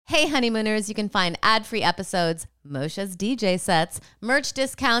Hey honeymooners, you can find ad-free episodes, Moshe's DJ sets, merch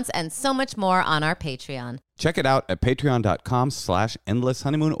discounts, and so much more on our Patreon. Check it out at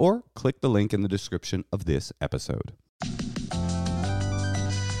patreon.com/endlesshoneymoon or click the link in the description of this episode.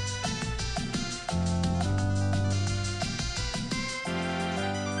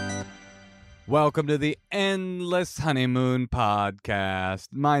 Welcome to the Endless Honeymoon Podcast.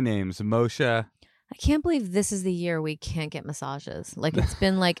 My name's Moshe. I can't believe this is the year we can't get massages. Like, it's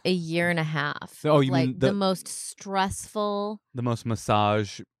been like a year and a half. Oh, you like mean the most stressful. The most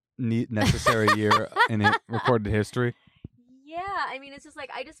massage necessary year in recorded history? Yeah, I mean, it's just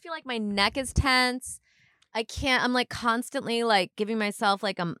like, I just feel like my neck is tense. I'm like constantly like giving myself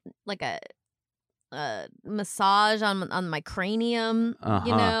like a massage on my cranium.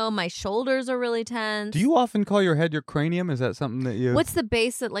 You know, my shoulders are really tense. Do you often call your head your cranium? Is that something that you... What's the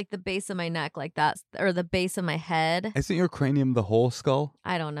base of, like the base of my neck, like that, or the base of my head? Isn't your cranium the whole skull?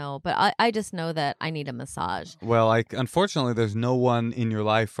 I don't know, but I just know that I need a massage. Well, unfortunately, there's no one in your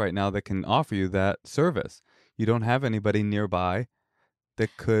life right now that can offer you that service. You don't have anybody nearby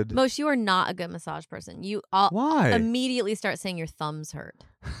that could... Moshe, you are not a good massage person. Why? Immediately start saying your thumbs hurt.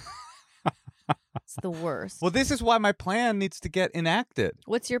 It's the worst. Well, this is why my plan needs to get enacted.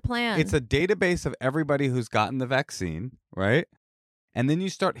 What's your plan? It's a database of everybody who's gotten the vaccine, right? And then you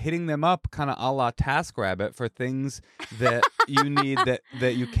start hitting them up kind of a la TaskRabbit for things that you need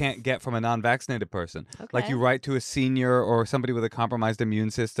that you can't get from a non-vaccinated person. Okay. Like you write to a senior or somebody with a compromised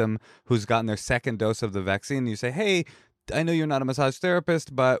immune system who's gotten their second dose of the vaccine. And you say, hey, I know you're not a massage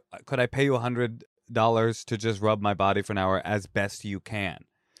therapist, but could I pay you $100 to just rub my body for an hour as best you can?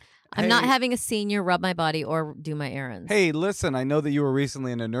 I'm not having a senior rub my body or do my errands. Hey, listen, I know that you were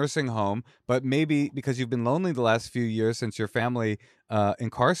recently in a nursing home, but maybe because you've been lonely the last few years since your family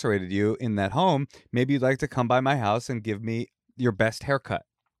incarcerated you in that home, maybe you'd like to come by my house and give me your best haircut.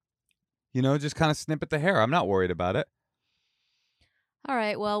 You know, just kind of snip at the hair. I'm not worried about it. All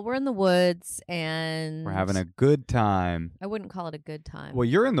right, well, we're in the woods and... We're having a good time. I wouldn't call it a good time. Well,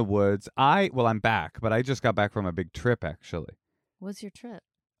 you're in the woods. I'm back, but I just got back from a big trip, actually. What's your trip?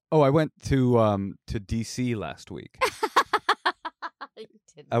 Oh, I went to D.C. last week. You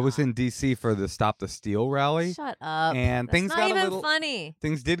did I was not. in D.C. for the Stop the Steal rally. Shut up. And That's things not got even a little funny.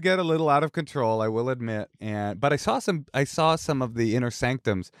 Things did get a little out of control, I will admit. But I saw some of the inner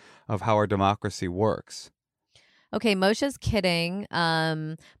sanctums of how our democracy works. Okay, Moshe's kidding.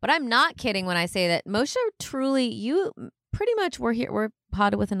 But I'm not kidding when I say that Moshe truly, you pretty much we're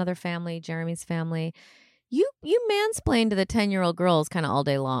potted with another family, Jeremy's family. You mansplain to the 10-year-old girls kind of all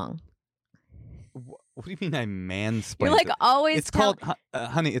day long. What do you mean I mansplain? You're like always. It's called,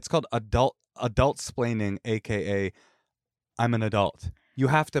 honey. It's called adult splaining, aka I'm an adult. You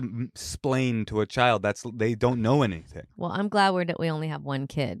have to splain to a child. They don't know anything. Well, I'm glad we only have one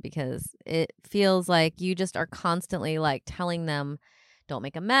kid because it feels like you just are constantly like telling them, don't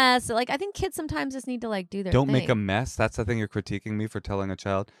make a mess. Like I think kids sometimes just need to like do their Don't thing. make a mess. That's the thing you're critiquing me for telling a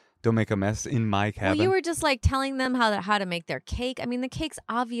child. Don't make a mess in my cabin. Well, you were just like telling them how to make their cake. I mean, the cake's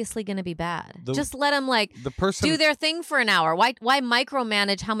obviously going to be bad. Just let them like do their thing for an hour. Why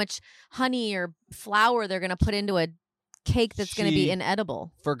micromanage how much honey or flour they're going to put into a cake that's going to be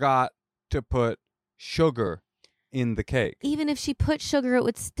inedible? Forgot to put sugar in the cake. Even if she put sugar, it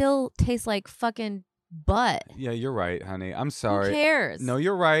would still taste like fucking butt. Yeah, you're right, honey. I'm sorry. Who cares? No,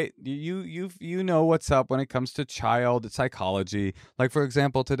 you're right. You know what's up when it comes to child psychology. Like for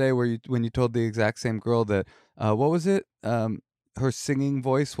example, today when you told the exact same girl that what was it? Her singing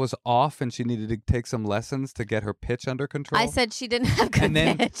voice was off and she needed to take some lessons to get her pitch under control. I said she didn't have good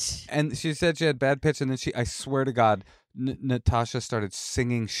pitch. And she said she had bad pitch, and then I swear to God, Natasha started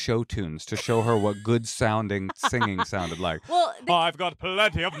singing show tunes to show her what good sounding singing sounded like. Well, I've got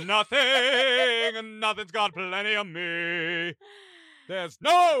plenty of nothing, and nothing's got plenty of me. There's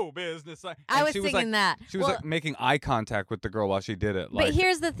no business. I was singing that. She was like making eye contact with the girl while she did it. But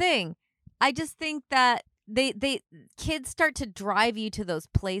here's the thing. I just think that kids start to drive you to those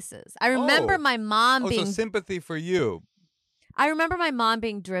places. I remember my mom being so sympathy for you. I remember my mom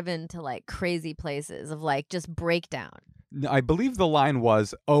being driven to like crazy places of like just breakdown. I believe the line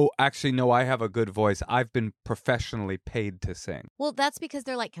was, "Oh, actually, no, I have a good voice. I've been professionally paid to sing." Well, that's because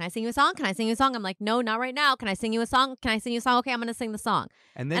they're like, "Can I sing you a song? Can I sing you a song?" I'm like, "No, not right now. Can I sing you a song? Can I sing you a song? Okay, I'm going to sing the song."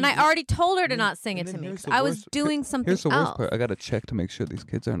 And I already told her to not sing it to me. I was doing something else. Here's the worst part. I got to check to make sure these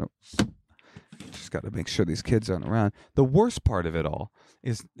kids aren't. Just got to make sure these kids aren't around. The worst part of it all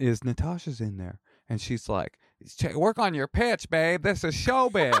is Natasha's in there, and she's like, "Work on your pitch, babe. This is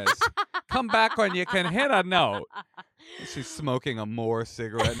showbiz. Come back when you can hit a note." She's smoking a Moore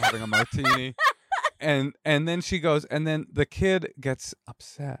cigarette and having a martini. and then she goes, and then the kid gets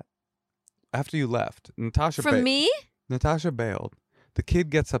upset after you left. From me? Natasha bailed. The kid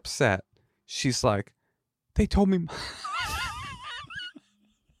gets upset. She's like, they told me.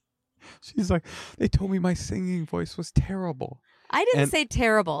 She's like, they told me my singing voice was terrible. I didn't say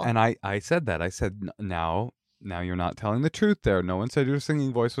terrible. And I said that. I said, now you're not telling the truth there. No one said your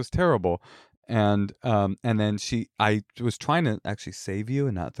singing voice was terrible. And then I was trying to actually save you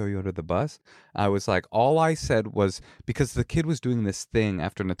and not throw you under the bus. I was like, all I said was, because the kid was doing this thing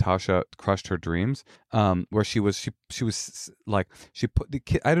after Natasha crushed her dreams, where she was like, she put the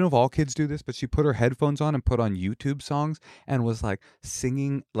kid, I don't know if all kids do this, but she put her headphones on and put on YouTube songs and was like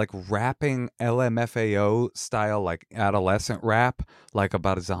singing, like rapping LMFAO style, like adolescent rap, like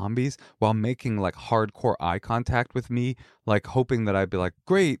about zombies, while making like hardcore eye contact with me, like hoping that I'd be like,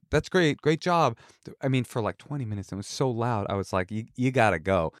 great, that's great job. I mean, for like 20 minutes, it was so loud. I was like, you gotta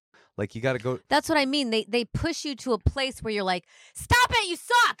go. Like, you gotta go. That's what I mean. They push you to a place where you're like, stop it, you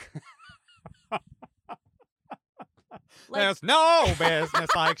suck. There's no business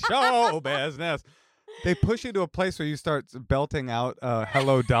like show business. They push you to a place where you start belting out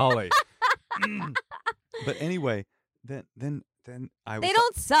Hello Dolly. But anyway, then I was, they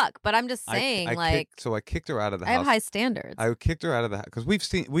don't suck, but I'm just saying, I kicked her out of the house. I have high standards. I kicked her out of the house because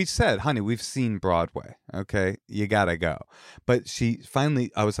we said, honey, we've seen Broadway. Okay, you gotta go. But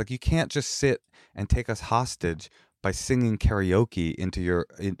I was like, you can't just sit and take us hostage by singing karaoke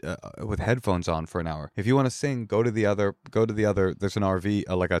with headphones on for an hour. If you want to sing, go to the other. There's an RV,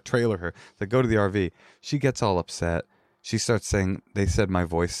 like a trailer here. So go to the RV. She gets all upset. She starts saying, they said my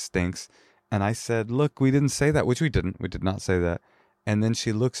voice stinks. And I said, look, we didn't say that, which we didn't. We did not say that. And then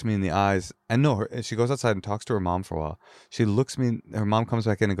she looks me in the eyes. And she goes outside and talks to her mom for a while. She looks me, her mom comes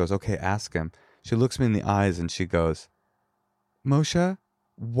back in and goes, okay, ask him. She looks me in the eyes and she goes, Moshe,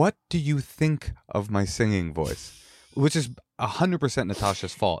 what do you think of my singing voice? Which is 100%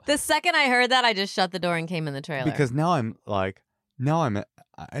 Natasha's fault. The second I heard that, I just shut the door and came in the trailer. Because now I don't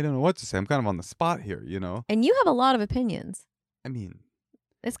know what to say. I'm kind of on the spot here, you know? And you have a lot of opinions. I mean,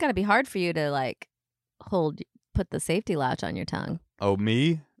 it's got to be hard for you to like put the safety latch on your tongue. Oh,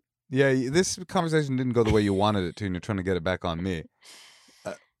 me? Yeah, this conversation didn't go the way you wanted it to, and you're trying to get it back on me.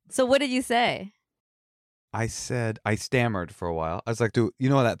 So what did you say? I stammered for a while. I was like, you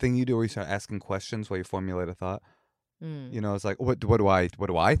know that thing you do where you start asking questions while you formulate a thought? You know, it's like, what do I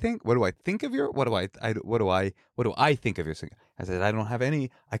think? What do I think of your? What do I think of your singing? I said,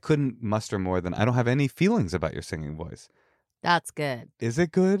 I couldn't muster more than, I don't have any feelings about your singing voice. That's good. Is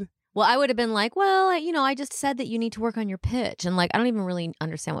it good? Well, I would have been like, well, I just said that you need to work on your pitch. And like, I don't even really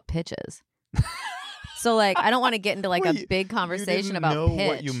understand what pitch is. So like, I don't want to get into like a big conversation about pitch. You didn't know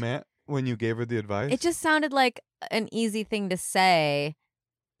what you meant when you gave her the advice? It just sounded like an easy thing to say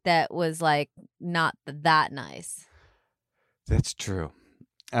that was like not that nice. That's true.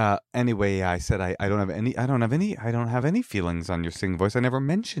 Anyway, yeah, I said I don't have any feelings on your singing voice. I never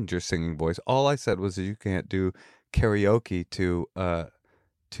mentioned your singing voice. All I said was that you can't do karaoke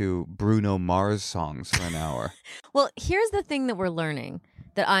to Bruno Mars songs for an hour. Well, here's the thing that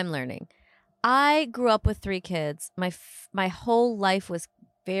I'm learning. I grew up with 3 kids. My whole life was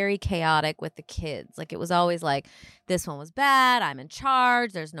very chaotic with the kids. Like, it was always like, this one was bad, I'm in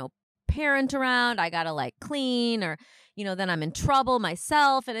charge, there's no parent around, I gotta like clean, or then I'm in trouble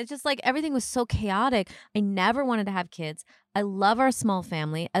myself. And it's just like, everything was so chaotic. I never wanted to have kids. I love our small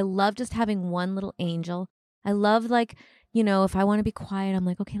family. I love just having one little angel. I love like, if I want to be quiet, I'm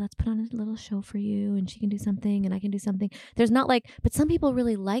like, okay, let's put on a little show for you, and she can do something and I can do something. There's not like, but some people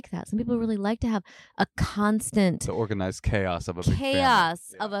really like that. Some people really like to have a constant, the organized chaos of a big family.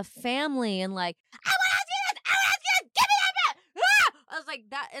 Of a family, and like, I want to do this, give me that bit. I was like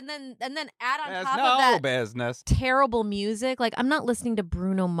that, and then add on There's top no of that business. Terrible music. Like, I'm not listening to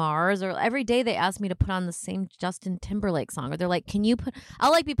Bruno Mars, or every day they ask me to put on the same Justin Timberlake song, or they're like,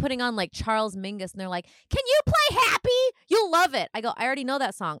 I'll like be putting on like Charles Mingus, and they're like, can you play Happy? You'll love it. I go, I already know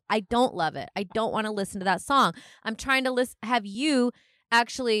that song. I don't love it. I don't want to listen to that song. I'm trying to have you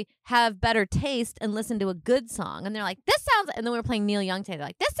actually have better taste and listen to a good song. And they're like, this sounds, and then we were playing Neil Young today. They're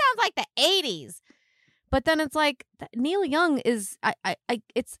like, this sounds like the 80s. But then it's like, Neil Young is,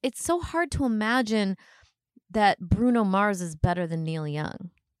 it's so hard to imagine that Bruno Mars is better than Neil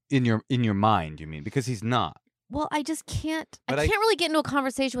Young. In your mind, you mean? Because he's not. Well, I just can't. I can't really get into a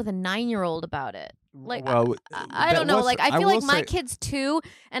conversation with a 9-year-old about it. Like, well, I don't know. Like, I feel like my kid's 2,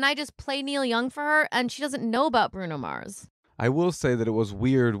 and I just play Neil Young for her, and she doesn't know about Bruno Mars. I will say that it was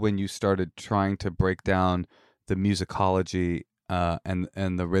weird when you started trying to break down the musicology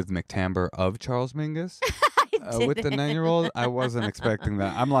and the rhythmic timbre of Charles Mingus. I with the 9-year-old. I wasn't expecting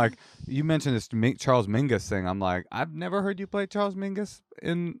that. I'm like, you mentioned this Charles Mingus thing. I'm like, I've never heard you play Charles Mingus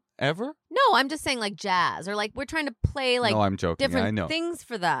in ever. No, I'm just saying like jazz or like we're trying to play like no, I'm joking. different I know. things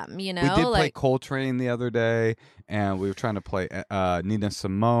for them. You know, We did play like Coltrane the other day, and we were trying to play Nina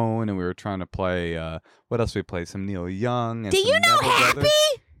Simone, and we were trying to play what else we played? Some Neil Young. And do some you know Neville Happy? Brothers.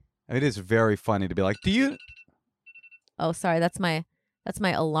 It is very funny to be like, do you? Oh, sorry, that's my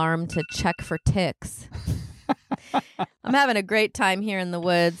alarm to check for ticks. I'm having a great time here in the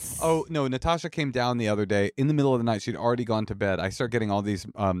woods. Oh, no, Natasha came down the other day in the middle of the night. She'd already gone to bed. I start getting all these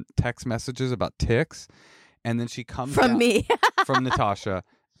text messages about ticks, and then she comes from down, me. from Natasha.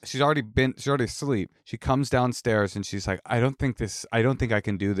 She's already asleep. She comes downstairs and she's like, I don't think I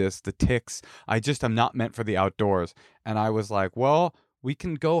can do this. The ticks, I'm not meant for the outdoors. And I was like, well, we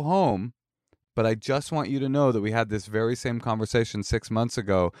can go home. But I just want you to know that we had this very same conversation 6 months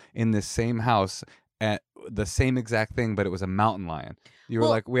ago in this same house at the same exact thing, but it was a mountain lion. You were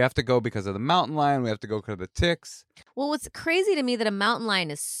like, we have to go because of the mountain lion. We have to go because of the ticks. Well, what's crazy to me that a mountain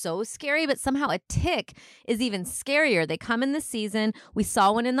lion is so scary, but somehow a tick is even scarier. They come in the season. We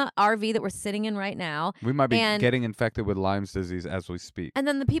saw one in the RV that we're sitting in right now. We might be getting infected with Lyme's disease as we speak. And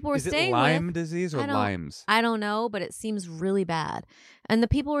then the people we're staying with... Is it Lyme disease or Lyme's? I don't know, but it seems really bad. And the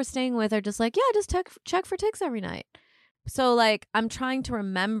people we're staying with are just like, yeah, just check for ticks every night. So, like, I'm trying to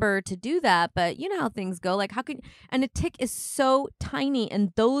remember to do that, but you know how things go. Like, and a tick is so tiny,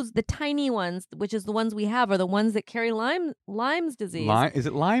 and the tiny ones, which is the ones we have, are the ones that carry Lyme's disease. Is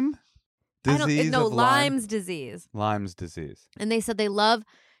it Lyme disease? Lyme's disease. Lyme's disease. And they said they love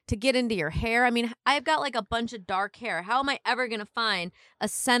to get into your hair. I mean, I've got like a bunch of dark hair. How am I ever going to find a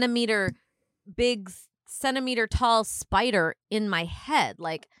centimeter tall spider in my head?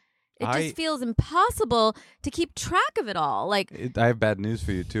 Like, it just feels impossible to keep track of it all. Like, I have bad news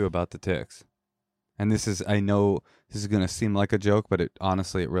for you too about the ticks. And I know this is going to seem like a joke, but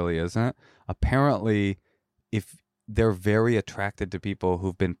honestly, it really isn't. Apparently, if they're very attracted to people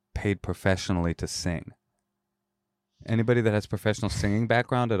who've been paid professionally to sing. Anybody that has professional singing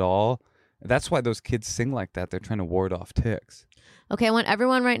background at all, that's why those kids sing like that. They're trying to ward off ticks. Okay, I want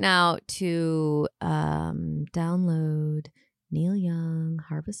everyone right now to download Neil Young,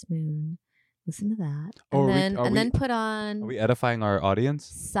 Harvest Moon. Listen to that. And then put on... Are we edifying our audience?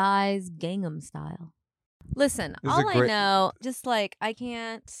 Size Gangnam Style. Listen, all I know, just like, I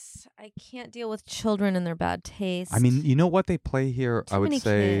can't deal with children and their bad taste. I mean, you know what they play here, I would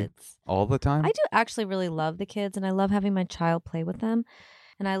say, kids. All the time? I do actually really love the kids, and I love having my child play with them.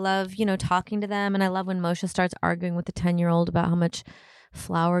 And I love, talking to them. And I love when Moshe starts arguing with the 10-year-old about how much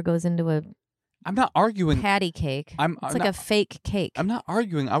flour goes into a... I'm not arguing. Patty cake. It's like a fake cake. I'm not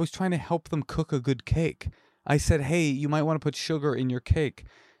arguing. I was trying to help them cook a good cake. I said, hey, you might want to put sugar in your cake.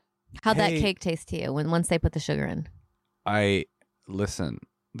 How'd that cake taste to you once they put the sugar in? Listen,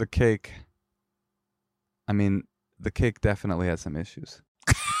 the cake, the cake definitely has some issues.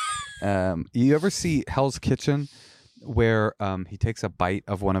 You ever see Hell's Kitchen where he takes a bite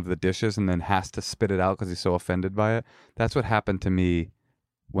of one of the dishes and then has to spit it out because he's so offended by it? That's what happened to me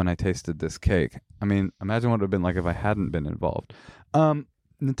when I tasted this cake. I mean, imagine what it would have been like if I hadn't been involved.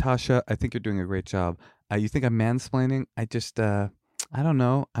 Natasha, I think you're doing a great job. You think I'm mansplaining? I don't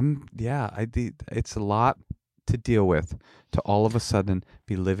know. It's a lot to deal with to all of a sudden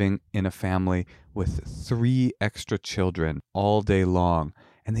be living in a family with 3 extra children all day long.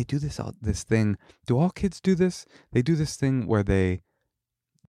 And they do this thing. Do all kids do this? They do this thing where they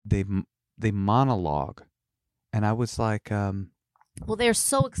monologue. And I was like, well, they're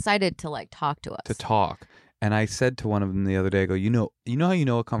so excited to like talk to us. To talk. And I said to one of them the other day, I go, you know how you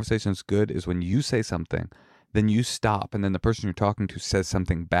know a conversation is good is when you say something, then you stop, and then the person you're talking to says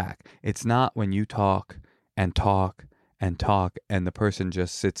something back. It's not when you talk and talk and talk, and the person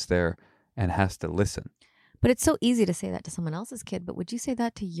just sits there and has to listen. But it's so easy to say that to someone else's kid, but would you say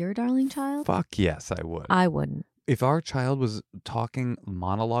that to your darling child? Fuck yes, I would. I wouldn't. If our child was talking,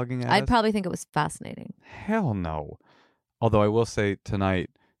 monologuing at us, I'd probably think it was fascinating. Hell no. Although I will say tonight,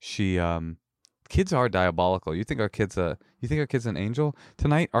 kids are diabolical. You think our kid's an angel?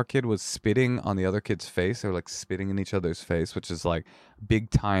 Tonight, our kid was spitting on the other kid's face. They were like spitting in each other's face, which is like big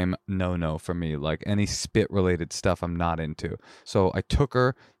time no for me. Like any spit related stuff, I'm not into. So I took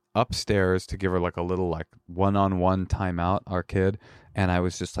her upstairs to give her like a little like one-on-one timeout, our kid, and I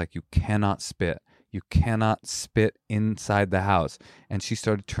was just like, you cannot spit. You cannot spit inside the house. And she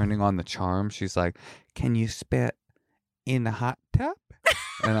started turning on the charm. She's like, can you spit in the hot tub?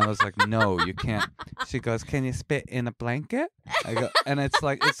 And I was like, no, you can't. She goes, can you spit in a blanket? I go, and it's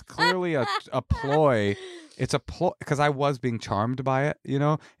like, it's clearly a ploy it's a ploy because I was being charmed by it.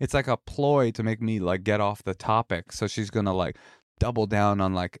 It's like a ploy to make me like get off the topic. So she's gonna like double down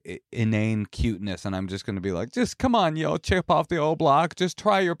on like inane cuteness, and I'm just gonna be like, just come on, chip off the old block, just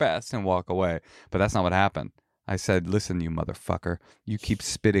try your best and walk away. But that's not what happened. I said, listen, you motherfucker, you keep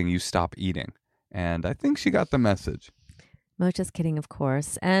spitting, you stop eating. And I think she got the message. Moshe's kidding, of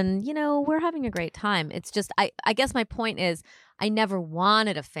course. And, we're having a great time. It's just, I guess my point is, I never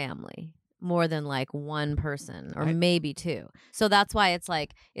wanted a family more than like one person or maybe two. So that's why it's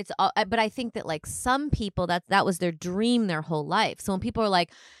like, but I think that like some people, that was their dream their whole life. So when people are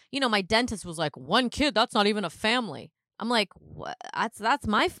like, my dentist was like, one kid, that's not even a family. I'm like, what?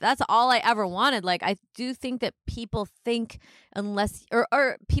 That's all I ever wanted. Like, I do think that people think unless,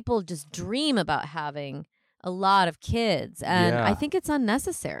 or people just dream about having a lot of kids. And I think it's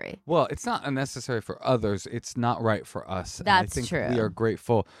unnecessary. Well, it's not unnecessary for others. It's not right for us. That's and I think true. We are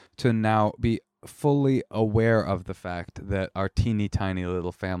grateful to now be fully aware of the fact that our teeny tiny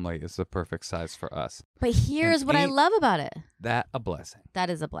little family is the perfect size for us. But here's what I love about it. That a blessing. That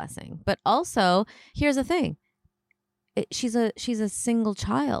is a blessing. But also, here's the thing. She's a single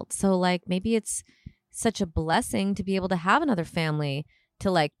child. So like maybe it's such a blessing to be able to have another family to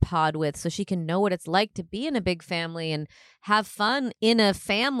like pod with, so she can know what it's like to be in a big family and have fun in a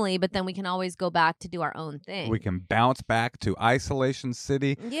family, but then we can always go back to do our own thing. We can bounce back to Isolation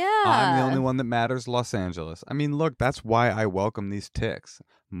City. Yeah. I'm the only one that matters, Los Angeles. I mean, look, that's why I welcome these ticks.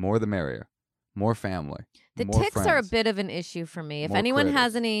 More the merrier. More family. The more ticks friends. are a bit of an issue for me. If More anyone critters.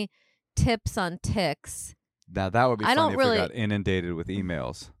 has any tips on ticks. Now, that would be I funny don't if really- we got inundated with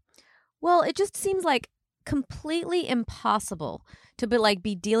emails. Well, it just seems like completely impossible to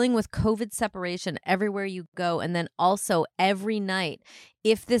be dealing with COVID separation everywhere you go, and then also every night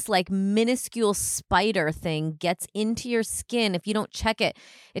if this like minuscule spider thing gets into your skin, if you don't check it,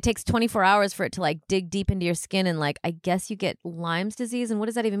 it takes 24 hours for it to like dig deep into your skin, and like I guess you get Lyme's disease. And what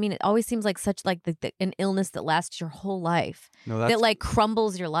does that even mean? It always seems like such like an illness that lasts your whole life, No, that's that like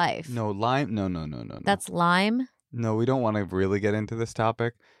crumbles your life. no Lyme. No. That's Lyme. No, we don't want to really get into this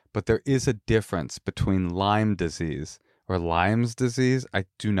topic, but there is a difference between Lyme disease or Lyme's disease. I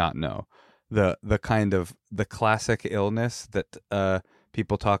do not know. The kind of the classic illness that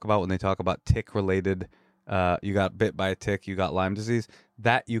people talk about when they talk about tick-related, you got bit by a tick, you got Lyme disease,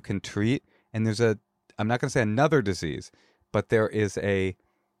 that you can treat. And there's I'm not going to say another disease, but there is a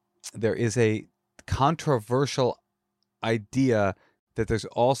controversial idea that there's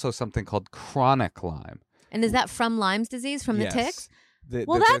also something called chronic Lyme. And is that from Lyme's disease, from the Yes. ticks? That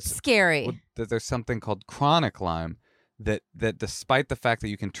Well, there's- that's scary. that there's something called chronic Lyme that despite the fact that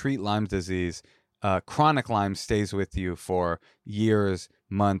you can treat Lyme disease, chronic Lyme stays with you for years,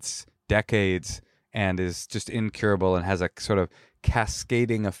 months, decades, and is just incurable and has a sort of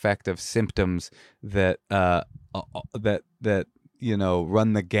cascading effect of symptoms that run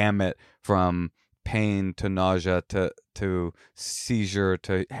the gamut from pain to nausea to seizure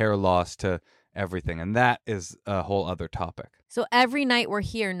to hair loss to everything. And that is a whole other topic. So every night we're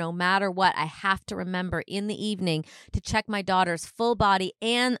here, no matter what, I have to remember in the evening to check my daughter's full body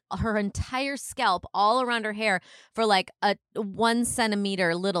and her entire scalp, all around her hair, for like a 1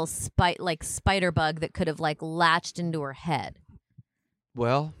 centimeter little spider bug that could have like latched into her head.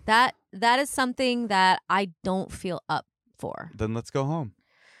 Well, That is something that I don't feel up for. then let's go home.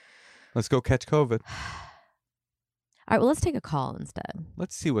 Let's go catch COVID. All right, well, let's take a call instead.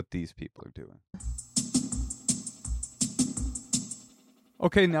 Let's see what these people are doing.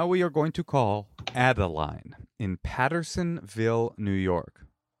 Okay, now we are going to call Adeline in Pattersonville, New York.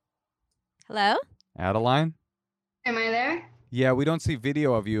 Hello? Adeline? Am I there? Yeah, we don't see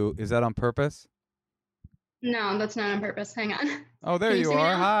video of you. Is that on purpose? No, that's not on purpose. Hang on. Oh, there Can you you see me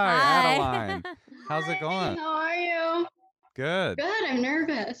are. now? Hi, Adeline. How's it Hi, going? How are you? Good. Good. I'm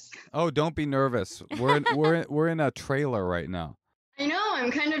nervous. Oh, don't be nervous. We're in a trailer right now. I know. I'm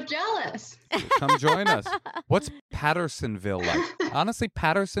kind of jealous. Come join us. What's Pattersonville like? Honestly,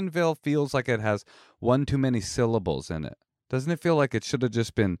 Pattersonville feels like it has one too many syllables in it. Doesn't it feel like it should have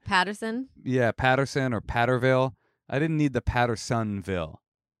just been, Patterson? yeah, Patterson or Patterville? I didn't need the Pattersonville.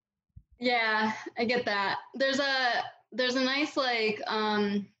 Yeah, I get that. There's a nice like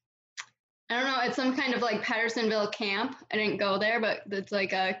I don't know. It's some kind of like Pattersonville camp. I didn't go there, but that's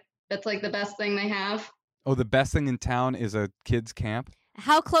like the best thing they have. Oh, the best thing in town is a kids' camp?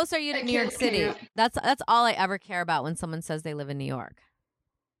 How close are you to A New York kids City? camp. That's all I ever care about when someone says they live in New York.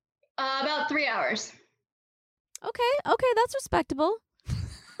 About 3 hours. Okay, that's respectable.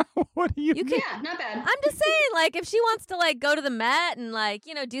 What do you You mean? can. Yeah, not bad. I'm just saying, like, if she wants to like go to the Met and like,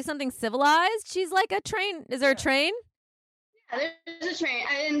 do something civilized, she's like a train. Is there a train? There's a train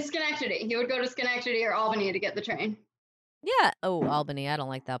in Schenectady. He would go to Schenectady or Albany to get the train. Yeah. Oh, Albany. I don't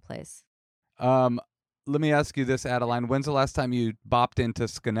like that place. Let me ask you this, Adeline. When's the last time you bopped into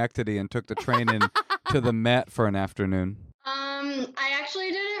Schenectady and took the train in to the Met for an afternoon? I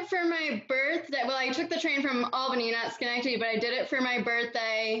actually did it for my birthday. Well, I took the train from Albany, not Schenectady, but I did it for my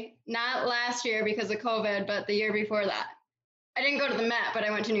birthday, not last year because of COVID, but the year before that. I didn't go to the Met, but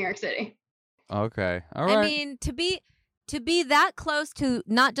I went to New York City. Okay. All right. I mean, to be that close to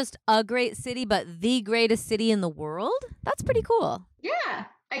not just a great city, but the greatest city in the world, that's pretty cool. Yeah.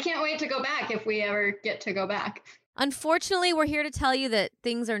 I can't wait to go back if we ever get to go back. Unfortunately, we're here to tell you that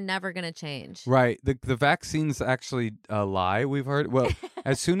things are never going to change. Right. The vaccines actually lie, we've heard. Well,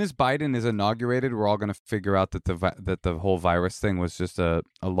 as soon as Biden is inaugurated, we're all going to figure out that the whole virus thing was just a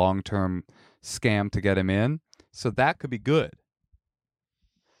long-term scam to get him in. So that could be good.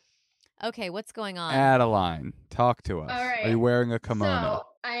 Okay, what's going on? Adeline, talk to us. All right. Are you wearing a kimono? So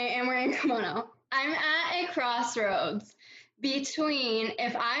I am wearing a kimono. I'm at a crossroads between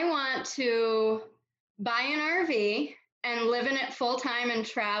if I want to buy an RV and live in it full time and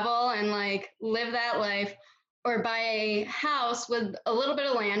travel and like live that life, or buy a house with a little bit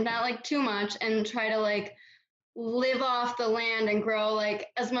of land, not like too much, and try to like live off the land and grow like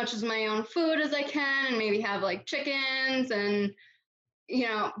as much as my own food as I can and maybe have like chickens and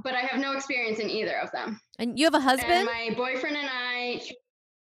but I have no experience in either of them. And you have a husband? And my boyfriend and I,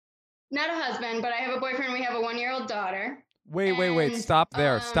 not a husband, but I have a boyfriend. We have a 1-year-old daughter. Wait. Stop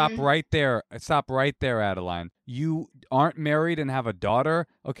there. Stop right there. Stop right there, Adeline. You aren't married and have a daughter?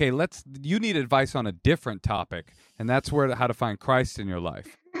 Okay, you need advice on a different topic, and that's how to find Christ in your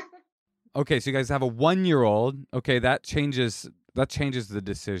life. Okay, so you guys have a 1-year-old. Okay, that changes the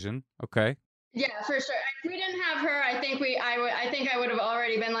decision. Okay. Yeah, for sure. If we didn't have her, I think I would have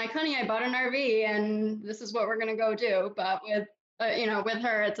already been like, honey, I bought an RV and this is what we're going to go do. But with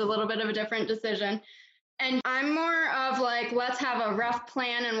her, it's a little bit of a different decision. And I'm more of like, let's have a rough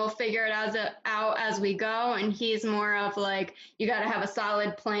plan and we'll figure it out as we go. And he's more of like, you got to have a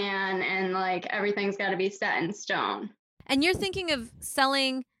solid plan and like everything's got to be set in stone. And you're thinking of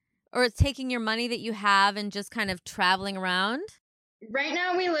selling or taking your money that you have and just kind of traveling around? Right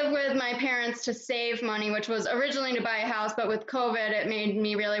now we live with my parents to save money, which was originally to buy a house, but with COVID, it made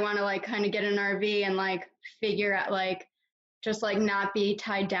me really want to like kind of get an RV and like figure out like just like not be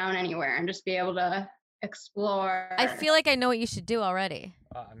tied down anywhere and just be able to explore. I feel like I know what you should do already.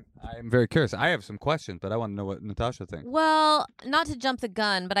 I'm very curious. I have some questions, but I want to know what Natasha thinks. Well, not to jump the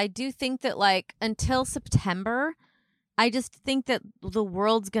gun, but I do think that like until September, I just think that the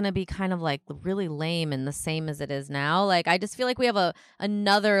world's going to be kind of like really lame and the same as it is now. Like, I just feel like we have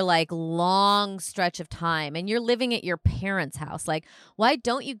another like long stretch of time and you're living at your parents' house. Like, why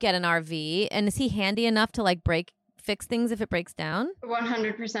don't you get an RV? And is he handy enough to like fix things if it breaks down?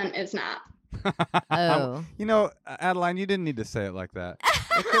 100% is not. Oh. Adeline, you didn't need to say it like that.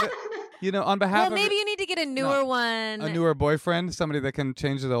 On behalf of... Well, maybe you need to get a newer one. A newer boyfriend, somebody that can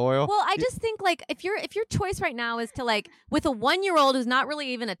change the oil. Well, I just think like if your choice right now is to like with a 1-year-old who's not really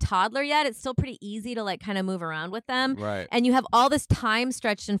even a toddler yet, it's still pretty easy to like kind of move around with them. Right. And you have all this time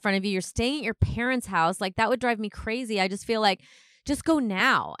stretched in front of you. You're staying at your parents' house. Like that would drive me crazy. I just feel like just go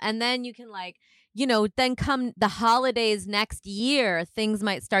now. And then you can like, then come the holidays next year, things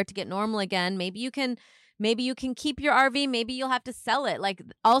might start to get normal again. Maybe you can keep your RV. Maybe you'll have to sell it. Like,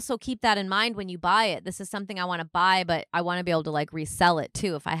 also keep that in mind when you buy it. This is something I want to buy, but I want to be able to like resell it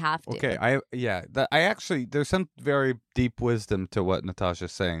too if I have to. Okay, I actually there's some very deep wisdom to what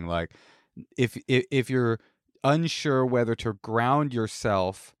Natasha's saying. Like, if you're unsure whether to ground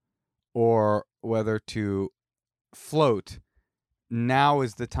yourself or whether to float, now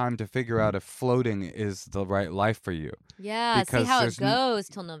is the time to figure out if floating is the right life for you. Yeah, because see how it goes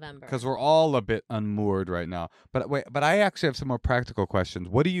till November. Because we're all a bit unmoored right now. But I actually have some more practical questions.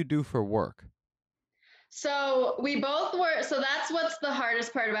 What do you do for work? So we both work. So that's what's the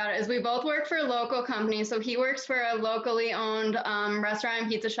hardest part about it is we both work for a local company. So he works for a locally owned restaurant and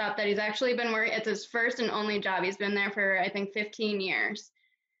pizza shop that he's actually been working. It's his first and only job. He's been there for I think 15 years.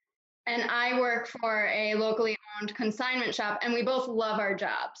 And I work for a locally owned consignment shop, and we both love our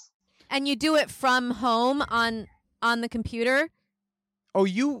jobs. And you do it from home on the computer? Oh,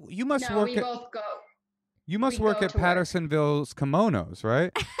 you must no, work. We both go. You must work at Pattersonville's Kimonos,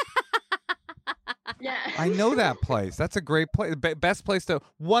 right? Yeah. I know that place. That's a great place.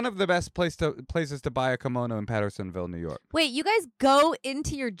 One of the best places to buy a kimono in Pattersonville, New York. Wait, you guys go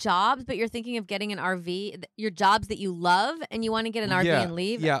into your jobs, but you're thinking of getting an RV, your jobs that you love, and you want to get an RV and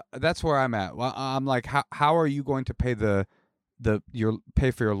leave? Yeah, that's where I'm at. Well, I'm like, how are you going to pay the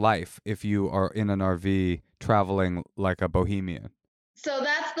pay for your life if you are in an RV traveling like a bohemian. So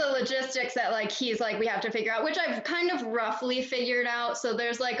that's the logistics that like he's like we have to figure out, which I've kind of roughly figured out. So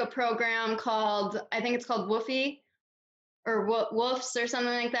there's like a program called, I think it's called Woofy or Woofs or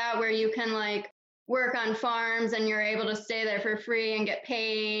something like that, where you can like work on farms and you're able to stay there for free and get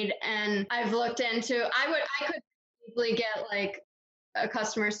paid. And I've looked into, I could easily get like a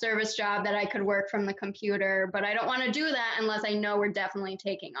customer service job that I could work from the computer, but I don't want to do that unless I know we're definitely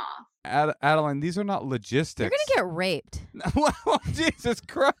taking off. Adeline, these are not logistics. You're gonna get raped. Well, Jesus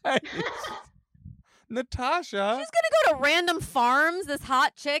Christ. Natasha. She's gonna go to random farms, this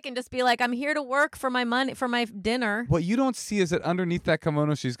hot chick, and just be like, I'm here to work for my money, for my dinner. What you don't see is that underneath that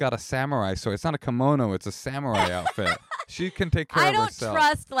kimono, she's got a samurai sword. It's not a kimono, it's a samurai outfit. She can take care of herself. I don't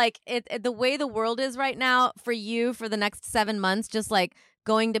trust, like, the way the world is right now for you for the next 7 months, just like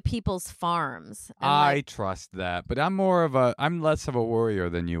going to people's farms. I trust that, but I'm less of a worrier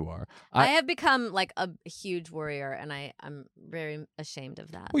than you are. I have become like a huge worrier, and I'm very ashamed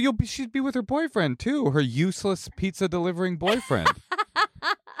of that. Well, she'd be with her boyfriend too, her useless pizza delivering boyfriend.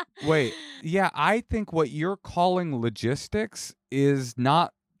 Wait, yeah, I think what you're calling logistics is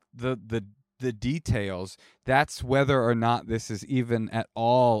not the details. That's whether or not this is even at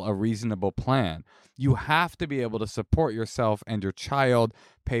all a reasonable plan. You have to be able to support yourself and your child,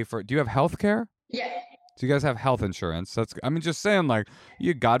 pay for it. Do you have health care? Yeah. So you guys have health insurance. Just saying, like,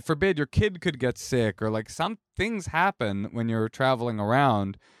 God forbid your kid could get sick, or like some things happen when you're traveling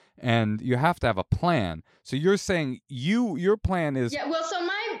around, and you have to have a plan. So you're saying your plan is Well, so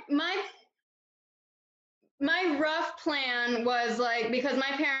my rough plan was like, because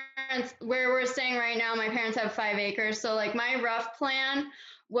my parents, where we're staying right now, my parents have 5 acres. So like my rough plan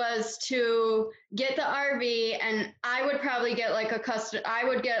was to get the RV, and I would probably get like a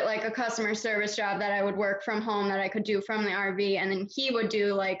customer service job that I would work from home that I could do from the RV. And then he would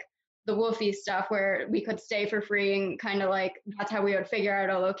do like the Woofy stuff where we could stay for free, and kind of like, that's how we would figure out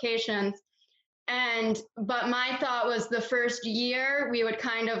our locations. But my thought was the first year we would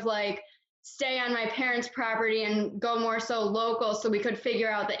kind of like stay on my parents' property and go more so local, so we could figure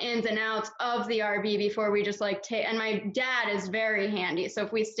out the ins and outs of the RV before we just like and my dad is very handy, so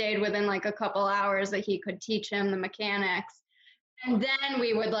if we stayed within like a couple hours, that he could teach him the mechanics, and then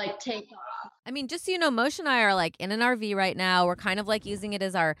we would like take off. I mean, just so you know, Moshe and I are like in an RV right now. We're kind of like using it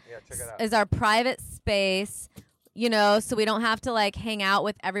as our private space, you know, so we don't have to like hang out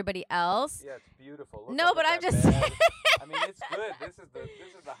with everybody else. Yeah, it's beautiful. No, but I'm just saying. I mean, it's good. This is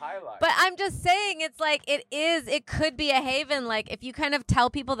the highlight. But I'm just saying, it's like it could be a haven. Like if you kind of tell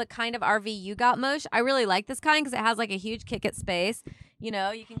people the kind of RV you got, Moshe, I really like this kind because it has like a huge kick-it space. You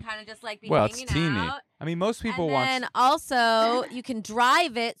know, you can kind of just like be hanging it's teeny. out. I mean, most people want. And also, you can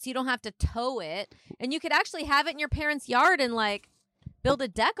drive it, so you don't have to tow it, and you could actually have it in your parents' yard and like build a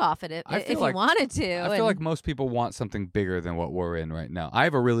deck off it if you wanted to. I feel like most people want something bigger than what we're in right now. I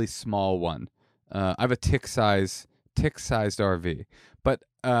have a really small one. I have a tick-sized RV. But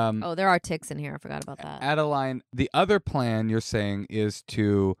there are ticks in here. I forgot about that. Adeline, the other plan you're saying is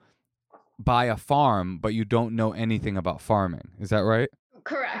to buy a farm, but you don't know anything about farming. Is that right?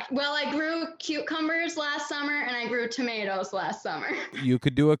 Correct. Well, I grew cucumbers last summer, and I grew tomatoes last summer. You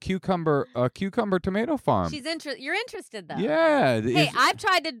could do a cucumber tomato farm. You're interested though. Yeah. Hey, I've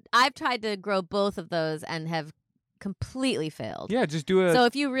tried to grow both of those and have completely failed. Yeah, just do So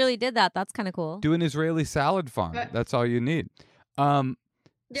if you really did that, that's kind of cool. Do an Israeli salad farm. That's all you need. Yeah.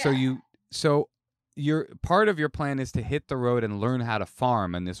 So your part of your plan is to hit the road and learn how to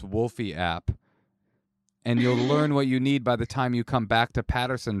farm in this Woofy app. And you'll learn what you need by the time you come back to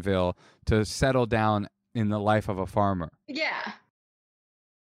Pattersonville to settle down in the life of a farmer. Yeah.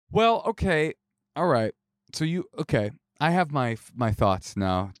 Well, okay. All right. So I have my thoughts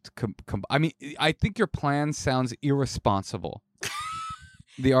now. I mean, I think your plan sounds irresponsible.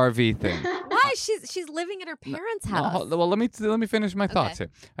 The RV thing. Why? She's living at her parents' house. Well, let me finish my thoughts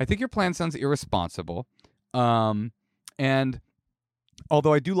here. I think your plan sounds irresponsible. And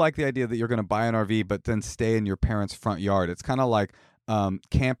although I do like the idea that you're going to buy an RV but then stay in your parents' front yard. It's kind of like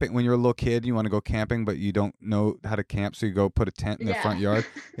camping. When you're a little kid, you want to go camping, but you don't know how to camp, so you go put a tent in the front yard.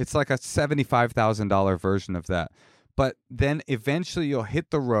 It's like a $75,000 version of that. But then eventually you'll hit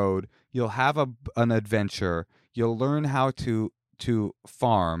the road, you'll have an adventure, you'll learn how to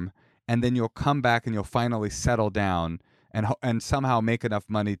farm, and then you'll come back and you'll finally settle down and somehow make enough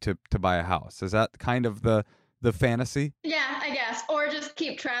money to buy a house. Is that kind of the fantasy? Yeah, I guess. Or just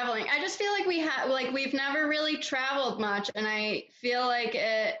keep traveling. I just feel like we've never really traveled much, and I feel like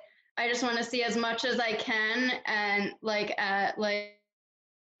I just want to see as much as I can, and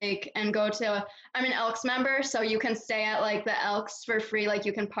and go to, I'm an Elks member, so you can stay at like the Elks for free. Like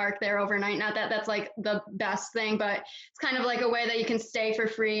you can park there overnight. Not that that's like the best thing, but it's kind of like a way that you can stay for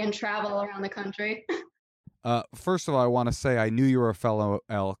free and travel around the country. First of all, I want to say I knew you were a fellow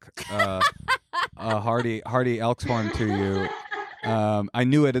elk. Hardy Elkshorn to you. I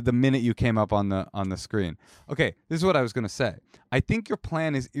knew it at the minute you came up on the screen. Okay, this is what I was going to say. I think your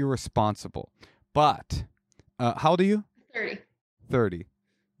plan is irresponsible, but how old are you? 30. 30.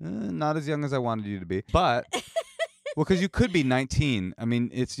 Not as young as I wanted you to be, but well, because you could be 19. I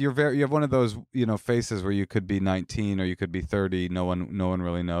mean, you have one of those faces where you could be 19 or you could be 30. No one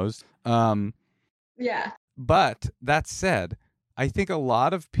really knows. Yeah. But that said, I think a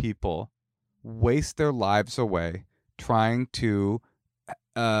lot of people waste their lives away trying to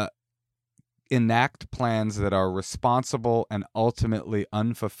enact plans that are responsible and ultimately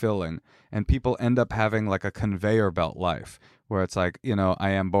unfulfilling. And people end up having like a conveyor belt life where it's like,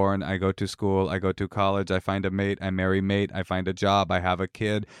 I am born, I go to school, I go to college, I find a mate, I marry mate, I find a job, I have a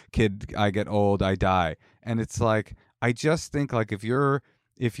kid, I get old, I die. And it's like, I just think like if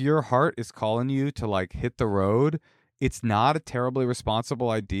your heart is calling you to like hit the road, it's not a terribly responsible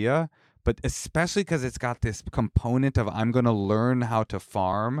idea, but especially because it's got this component of I'm going to learn how to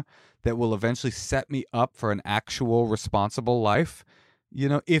farm that will eventually set me up for an actual responsible life.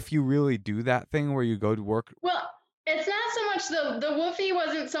 If you really do that thing where you go to work. Well, it's not so much the woofie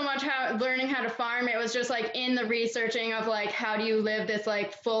wasn't so much learning how to farm. It was just like in the researching of like, how do you live this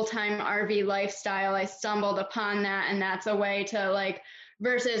like full-time RV lifestyle? I stumbled upon that, and that's a way to like,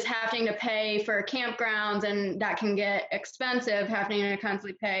 versus having to pay for campgrounds, and that can get expensive, having to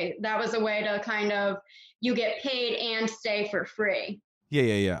constantly pay. That was a way to kind of, you get paid and stay for free.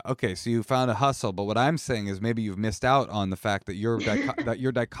 Yeah. Okay, so you found a hustle, but what I'm saying is maybe you've missed out on the fact that your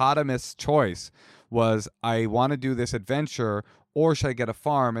dichotomous choice was, I want to do this adventure, or should I get a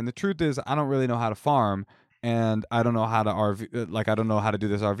farm? And the truth is, I don't really know how to farm. And I don't know how to I don't know how to do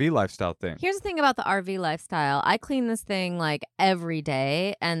this RV lifestyle thing. Here's the thing about the RV lifestyle. I clean this thing like every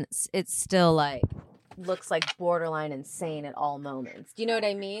day, and it's still like looks like borderline insane at all moments. Do you know what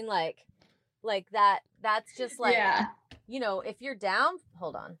I mean? Like that's just like, yeah. If you're down,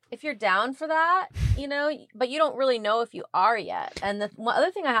 if you're down for that, but you don't really know if you are yet. And the other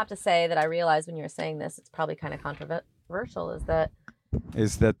thing I have to say that I realized when you were saying this, it's probably kind of controversial, is that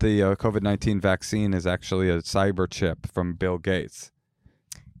the COVID-19 vaccine is actually a cyber chip from Bill Gates.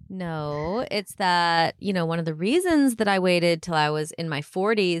 No, it's that, one of the reasons that I waited till I was in my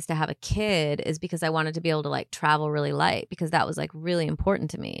 40s to have a kid is because I wanted to be able to like travel really light, because that was like really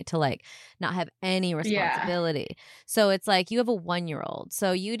important to me to like not have any responsibility. Yeah. So it's like you have a 1-year-old,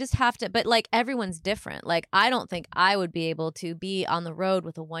 so you just have to, but like everyone's different. Like I don't think I would be able to be on the road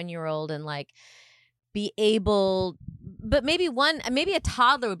with a 1-year-old and like be able, but maybe a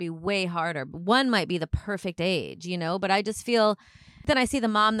toddler would be way harder. One might be the perfect age, but I just feel, then I see the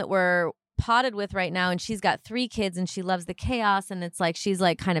mom that we're potted with right now, and she's got 3 kids and she loves the chaos, and it's like she's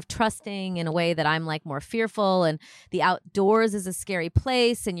like kind of trusting in a way that I'm like more fearful, and the outdoors is a scary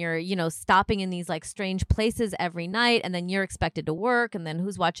place, and you're stopping in these like strange places every night, and then you're expected to work, and then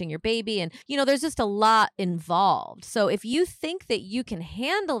who's watching your baby, and there's just a lot involved. So if you think that you can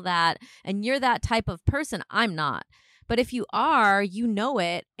handle that and you're that type of person, I'm not. But if you are,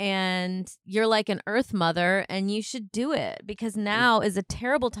 it, and you're like an earth mother, and you should do it, because now is a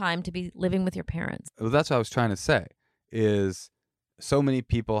terrible time to be living with your parents. Well, that's what I was trying to say, is so many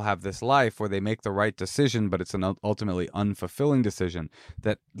people have this life where they make the right decision, but it's an ultimately unfulfilling decision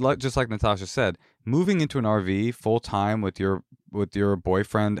that, just like Natasha said, moving into an RV full time with your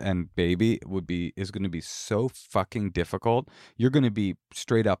boyfriend and baby is going to be so fucking difficult. You're going to be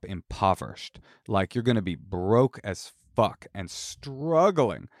straight up impoverished. Like you're going to be broke as fuck and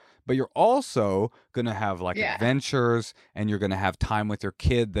struggling, but you're also going to have like adventures, and you're going to have time with your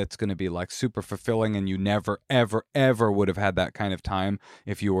kid that's going to be like super fulfilling, and you never ever ever would have had that kind of time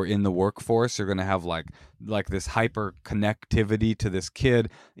if you were in the workforce. You're going to have like this hyper connectivity to this kid,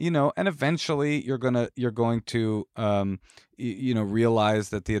 and eventually you're going to realize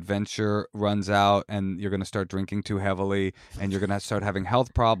that the adventure runs out, and you're going to start drinking too heavily, and you're going to start having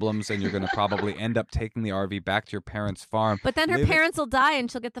health problems, and you're going to probably end up taking the RV back to your parents' farm. But then her parents will die, and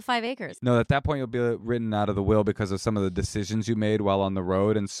she'll get the 5 acres. No, at that point you'll be written out of the will because of some of the decisions you made while on the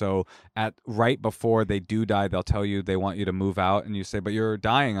road. And so right before they do die, they'll tell you they want you to move out, and you say, but you're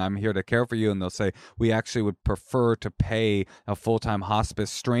dying, I'm here to care for you. And they'll say, we actually would prefer to pay a full-time hospice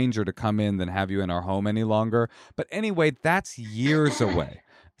stranger to come in than have you in our home any longer. But anyway, that's years away.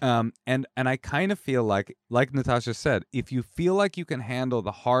 And I kind of feel like Natasha said, if you feel like you can handle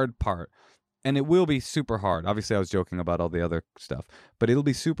the hard part and it will be super hard. Obviously, I was joking about all the other stuff, but it'll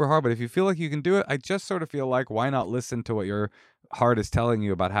be super hard. But if you feel like you can do it, I just sort of feel like, why not listen to what your heart is telling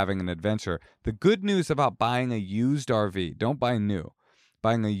you about having an adventure? The good news about buying a used RV, don't buy new.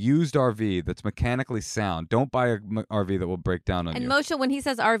 Buying a used RV that's mechanically sound. Don't buy a RV that will break down on And you. Moshe, when he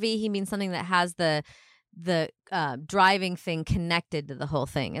says RV, he means something that has the driving thing connected to the whole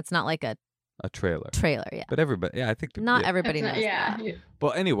thing. It's not like a trailer. trailer, yeah. But everybody, I think Not yeah. everybody knows yeah. that.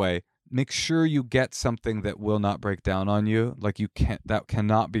 Well, anyway, make sure you get something that will not break down on you. Like that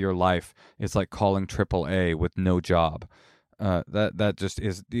cannot be your life. It's like calling AAA with no job. That just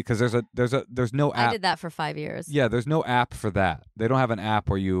is, because there's no app. I did that for 5 years. Yeah, there's no app for that. They don't have an app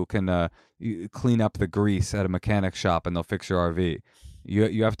where you can you clean up the grease at a mechanic shop and they'll fix your RV.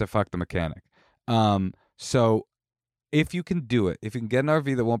 You have to fuck the mechanic. So if you can do it, if you can get an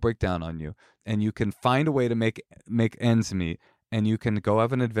RV that won't break down on you, and you can find a way to make ends meet, and you can go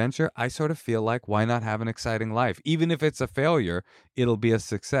have an adventure, I sort of feel like, why not have an exciting life? Even if it's a failure, it'll be a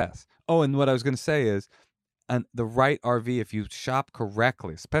success. Oh, and what I was going to say is, the right RV, if you shop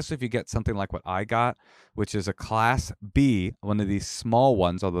correctly, especially if you get something like what I got, which is a Class B, one of these small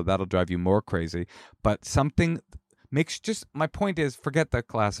ones, although that'll drive you more crazy, but something my point is, forget the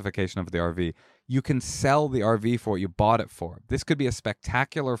classification of the RV. You can sell the RV for what you bought it for. This could be a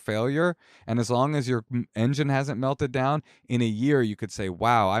spectacular failure, and as long as your engine hasn't melted down, in a year you could say,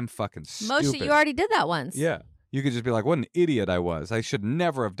 wow, I'm fucking stupid. Moshe, you already did that once. Yeah. You could just be like, what an idiot I was. I should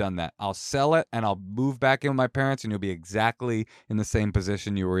never have done that. I'll sell it and I'll move back in with my parents, and you'll be exactly in the same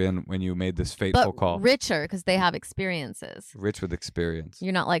position you were in when you made this fateful call. Richer, because they have experiences. Rich with experience.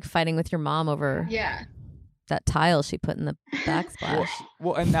 You're not like fighting with your mom over that tile she put in the backsplash.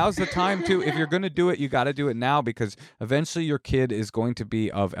 Well, and now's the time too. If you're going to do it, you got to do it now, because eventually your kid is going to be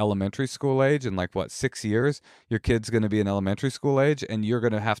of elementary school age in 6 years. Your kid's going to be in elementary school age, and you're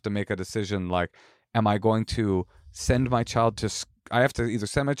going to have to make a decision like, am I going to send my child to I have to either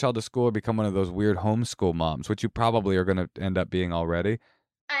send my child to school or become one of those weird homeschool moms, which you probably are going to end up being already.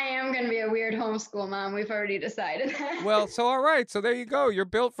 I am going to be a weird homeschool mom. We've already decided that. Well, so all right. So there you go. You're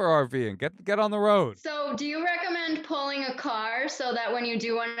built for RVing. Get on the road. So do you recommend pulling a car so that when you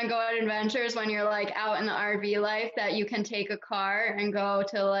do want to go on adventures, when you're like out in the RV life, that you can take a car and go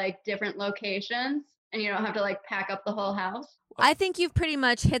to like different locations and you don't have to like pack up the whole house? I think you've pretty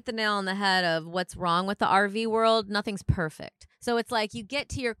much hit the nail on the head of what's wrong with the RV world. Nothing's perfect. So it's like you get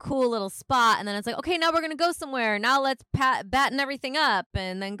to your cool little spot and then it's like, okay, now we're going to go somewhere. Now let's batten everything up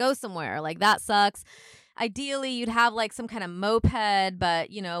and then go somewhere. Like that sucks. Ideally, you'd have like some kind of moped, but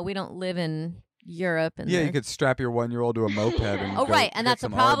we don't live in Europe. And you could strap your 1-year-old to a moped. And right. And that's the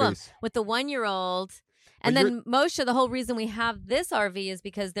problem RVs. with the 1-year-old. And then Moshe, the whole reason we have this RV is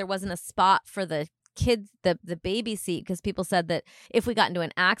because there wasn't a spot for the kids, the baby seat, because people said that if we got into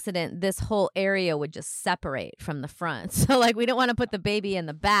an accident, this whole area would just separate from the front. So like we don't want to put the baby in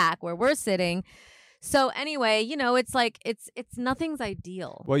the back where we're sitting. So anyway, it's like it's nothing's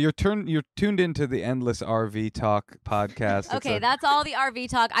ideal. Well, you're tuned into the Endless RV Talk podcast. Okay, that's all the RV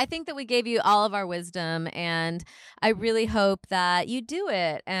talk. I think that we gave you all of our wisdom, and I really hope that you do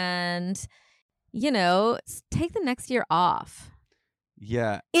it and take the next year off.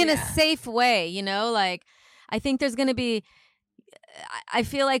 Yeah. In a safe way, like I think there's going to be, I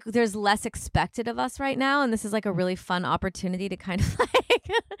feel like there's less expected of us right now. And this is like a really fun opportunity to kind of like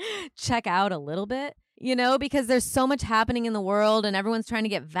check out a little bit, because there's so much happening in the world and everyone's trying to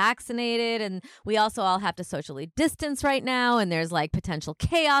get vaccinated. And we also all have to socially distance right now. And there's like potential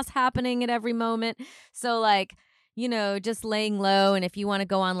chaos happening at every moment. So like, just laying low. And if you want to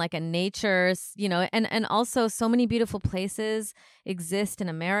go on like a nature, and also so many beautiful places exist in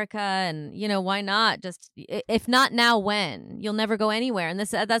America. And, why not? Just if not now, when? You'll never go anywhere. And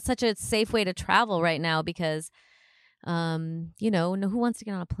that's such a safe way to travel right now because, who wants to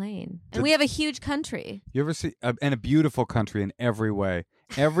get on a plane? And we have a huge country. You ever see, and a beautiful country in every way.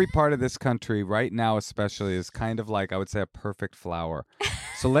 Every part of this country right now especially is kind of like, I would say, a perfect flower.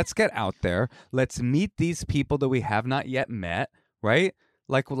 So let's get out there. Let's meet these people that we have not yet met, right?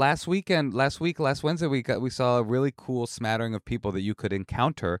 Like last Wednesday, we saw a really cool smattering of people that you could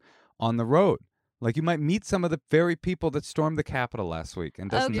encounter on the road. Like you might meet some of the very people that stormed the Capitol last week. And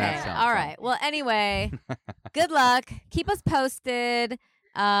doesn't that sound all fun? right. Well, anyway, good luck. Keep us posted.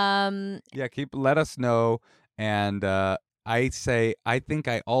 Let us know. And I think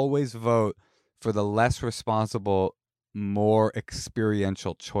I always vote for the less responsible, more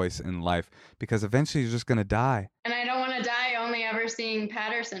experiential choice in life, because eventually you're just going to die. And I don't want to die only ever seeing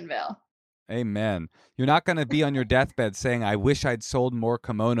Pattersonville. Amen. You're not going to be on your deathbed saying, I wish I'd sold more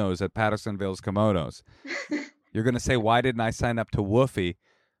kimonos at Pattersonville's Kimonos. You're going to say, why didn't I sign up to Woofy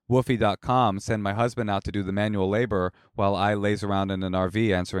woofy.com send my husband out to do the manual labor while I laze around in an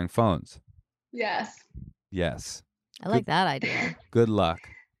RV answering phones. Yes. Yes. I like that idea. Good luck.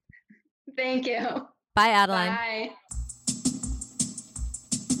 Thank you. Bye, Adeline. Bye.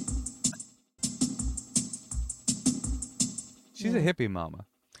 She's a hippie mama.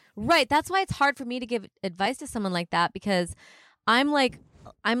 Right. That's why it's hard for me to give advice to someone like that, because I'm like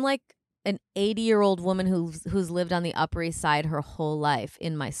an 80-year-old woman who's lived on the Upper East Side her whole life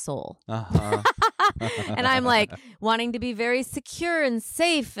in my soul. Uh-huh. And I'm like wanting to be very secure and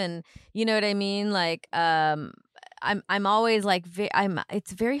safe, and you know what I mean? Like I'm always like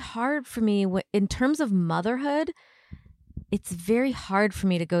it's very hard for me in terms of motherhood. It's very hard for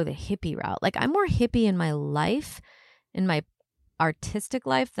me to go the hippie route. Like I'm more hippie in my life, in my artistic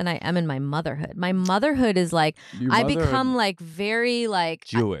life, than I am in my motherhood. My motherhood is like I become like very like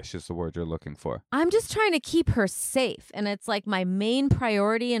Jewish is the word you're looking for. I'm just trying to keep her safe, and it's like my main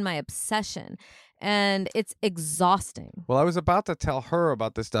priority and my obsession, and it's exhausting. Well, I was about to tell her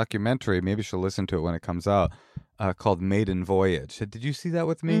about this documentary. Maybe she'll listen to it when it comes out. Called Maiden Voyage. Did you see that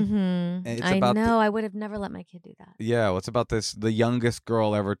with me? Mm-hmm. It's I about know. I would have never let my kid do that. Yeah, well, it's about the youngest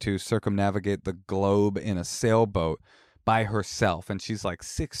girl ever to circumnavigate the globe in a sailboat by herself, and she's like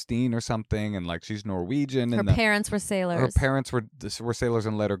 16 or something, and like she's Norwegian, Her and parents were sailors. her parents were sailors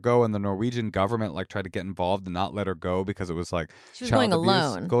and let her go, and the Norwegian government like tried to get involved and not let her go because it was like She was child going abuse,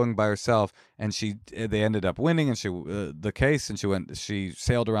 alone. going by herself, and they ended up winning, and the case, and she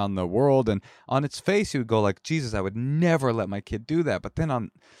sailed around the world, and on its face you would go like, Jesus, I would never let my kid do that, but then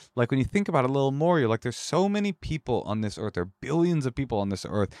on like when you think about it a little more, you're like, there's so many people on this earth, there are billions of people on this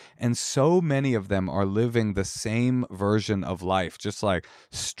earth, and so many of them are living the same version of life, just like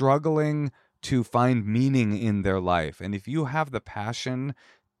struggling to find meaning in their life. And if you have the passion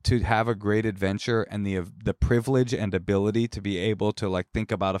to have a great adventure and the privilege and ability to be able to like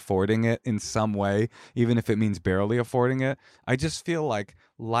think about affording it in some way, even if it means barely affording it, I just feel like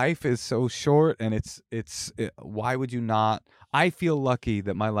life is so short, and why would you not? I feel lucky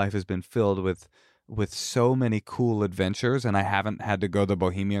that my life has been filled with so many cool adventures, and I haven't had to go the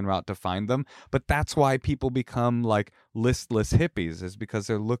bohemian route to find them. But that's why people become like listless hippies, is because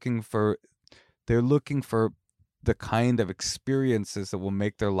they're looking for the kind of experiences that will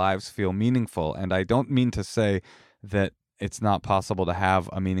make their lives feel meaningful. And I don't mean to say that it's not possible to have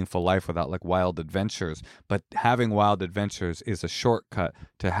a meaningful life without like wild adventures, but having wild adventures is a shortcut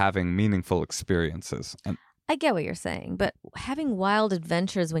to having meaningful experiences. And I get what you're saying, but having wild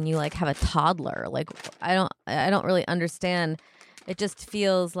adventures when you like have a toddler, like I don't really understand. It just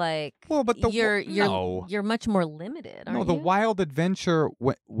feels like you're much more limited, aren't you? No, the wild adventure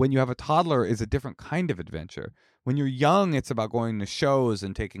when you have a toddler is a different kind of adventure. When you're young, it's about going to shows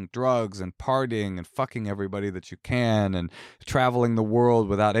and taking drugs and partying and fucking everybody that you can and traveling the world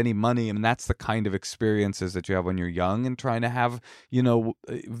without any money. I mean, that's the kind of experiences that you have when you're young and trying to have,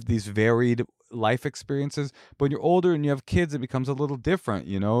 these varied life experiences. But when you're older and you have kids, it becomes a little different,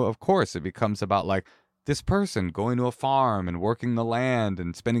 Of course, it becomes about like this person going to a farm and working the land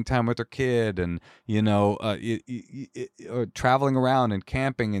and spending time with their kid and, or traveling around and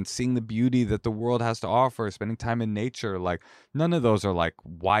camping and seeing the beauty that the world has to offer, spending time in nature. Like none of those are like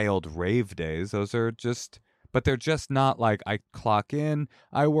wild rave days. Those are just, but they're just not like I clock in,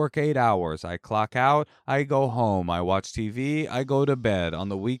 I work 8 hours, I clock out, I go home, I watch TV, I go to bed. On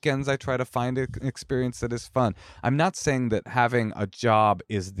the weekends, I try to find an experience that is fun. I'm not saying that having a job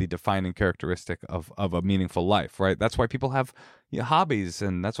is the defining characteristic of a meaningful life, right? That's why people have hobbies,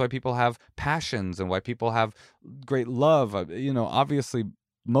 and that's why people have passions, and why people have great love. Obviously,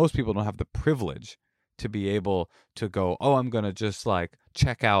 most people don't have the privilege to be able to go, oh, I'm going to just like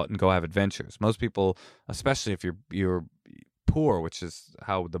check out and go have adventures. Most people, especially if you're poor, which is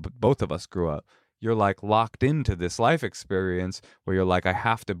how both of us grew up, you're like locked into this life experience where you're like, I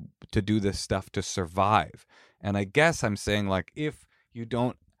have to do this stuff to survive. And I guess I'm saying like, if you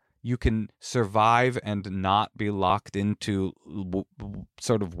can survive and not be locked into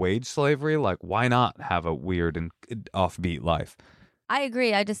sort of wage slavery, like why not have a weird and offbeat life? I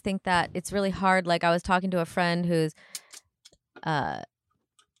agree. I just think that it's really hard. Like I was talking to a friend whose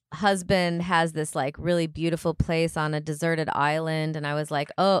husband has this like really beautiful place on a deserted island. And I was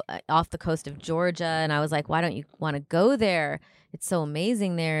like, oh, off the coast of Georgia. And I was like, why don't you want to go there? It's so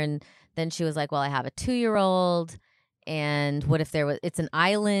amazing there. And then she was like, well, I have a 2-year-old. And what if it's an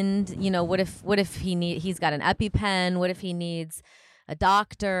island? What if he's got an EpiPen? What if he needs a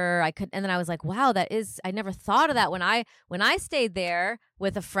doctor? And then I was like, wow, I never thought of that when I stayed there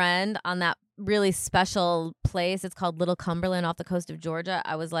with a friend on that really special place. It's called Little Cumberland off the coast of Georgia.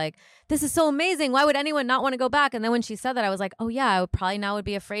 I was like, this is so amazing. Why would anyone not want to go back? And then when she said that, I was like, oh yeah, I would probably now would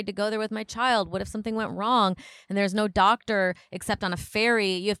be afraid to go there with my child. What if something went wrong and there's no doctor except on a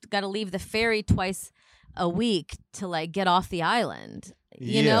ferry? You have got to leave the ferry twice a week to like get off the island,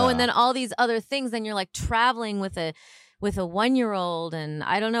 you know? And then all these other things, then you're like traveling with a 1-year-old, and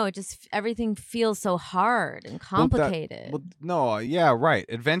I don't know, it just everything feels so hard and complicated. Right.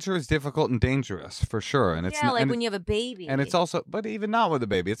 Adventure is difficult and dangerous for sure, and it's like when you have a baby, and it's also, but even not with a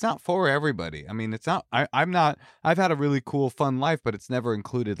baby, it's not for everybody. I mean, it's not. I've had a really cool, fun life, but it's never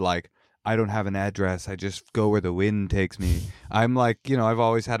included like I don't have an address. I just go where the wind takes me. I'm like, I've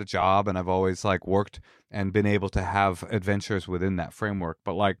always had a job, and I've always like worked and been able to have adventures within that framework,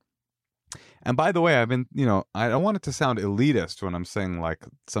 but like. And by the way, I've been, I don't want it to sound elitist when I'm saying like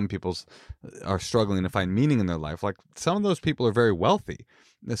some people are struggling to find meaning in their life. Like some of those people are very wealthy.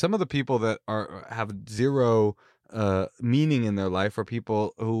 Some of the people that have zero meaning in their life are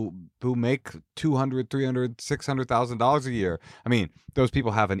people who make $200,000, $300,000, $600,000 a year. I mean, those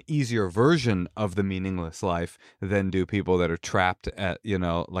people have an easier version of the meaningless life than do people that are trapped at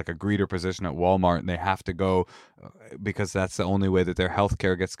like a greeter position at Walmart, and they have to go because that's the only way that their health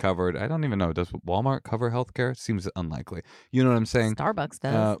care gets covered. I don't even know, does Walmart cover health care? Seems unlikely. You know what I'm saying? Starbucks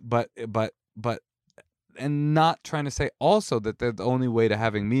does. But and not trying to say also that the only way to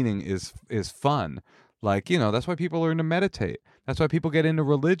having meaning is fun. Like, that's why people learn to meditate. That's why people get into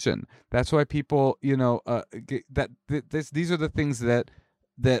religion. That's why people, these are the things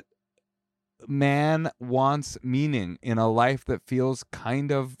that man wants meaning in a life that feels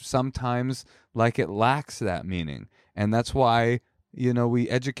kind of sometimes like it lacks that meaning. And that's why, we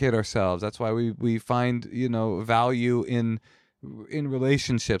educate ourselves. That's why we find, value in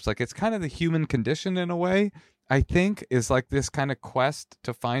relationships. Like it's kind of the human condition in a way. I think is like this kind of quest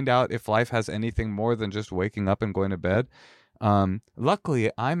to find out if life has anything more than just waking up and going to bed.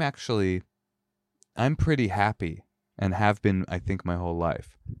 Luckily, I'm pretty happy and have been, I think, my whole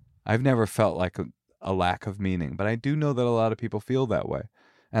life. I've never felt like a lack of meaning, but I do know that a lot of people feel that way.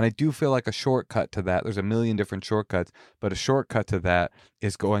 And I do feel like a shortcut to that. There's a million different shortcuts, but a shortcut to that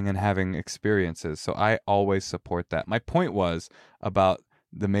is going and having experiences. So I always support that. My point was about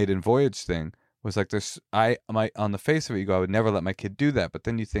the maiden voyage thing. Was like this. On the face of it, you go, I would never let my kid do that. But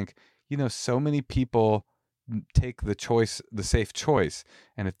then you think, so many people take the safe choice,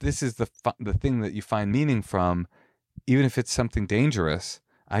 and if this is the thing that you find meaning from, even if it's something dangerous,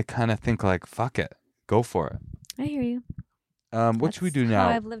 I kind of think like, fuck it, go for it. I hear you. What should we do now? How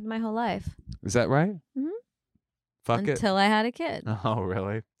I've lived my whole life. Is that right? Mm-hmm. Fuck it. Until I had a kid. Oh,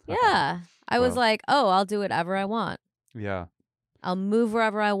 really? Yeah. I was like, I'll do whatever I want. Yeah. I'll move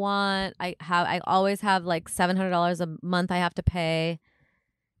wherever I want. I always have like $700 a month I have to pay,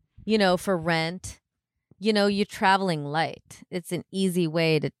 for rent. You're traveling light. It's an easy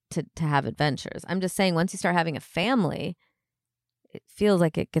way to have adventures. I'm just saying, once you start having a family, it feels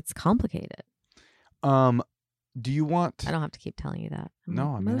like it gets comcomplicated. Do you want? I don't have to keep telling you that.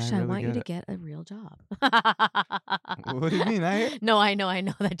 No, I mean, Moshe, I really want you get to it. get a real job. What do you mean? No, I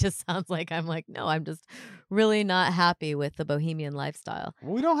know. That just sounds like I'm like, no, I'm just really not happy with the bohemian lifestyle.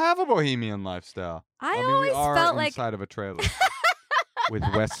 We don't have a bohemian lifestyle. I mean, always we are felt like inside of a trailer with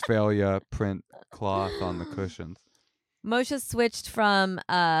Westphalia print cloth on the cushions. Moshe switched from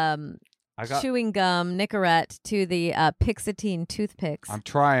chewing gum Nicorette to the Pixatine toothpicks. I'm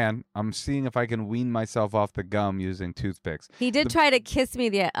trying. I'm seeing if I can wean myself off the gum using toothpicks. He did try to kiss me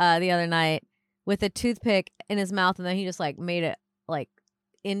the other night with a toothpick in his mouth, and then he just like made it like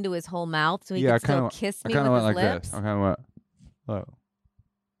into his whole mouth, so he could still kiss me with his like lips. This. I kind of went, oh.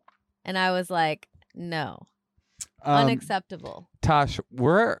 And I was like, no, unacceptapable. Tosh,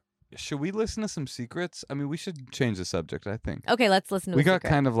 should we listen to some secrets? I mean, we should change the subject, I think. Okay, let's listen to We a got secret.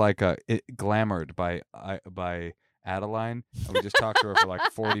 kind of like glamored by Adeline. And we just talked to her for like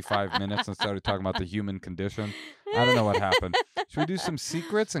 45 minutes and started talking about the human condition. I don't know what happened. Should we do some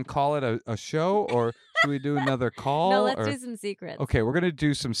secrets and call it a show, or should we do another call? No, let's do some secrets. Okay, we're going to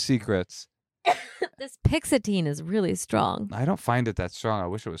do some secrets. This Pixatine is really strong. I don't find it that strong. I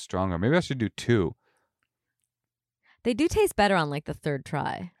wish it was stronger. Maybe I should do 2. They do taste better on like the third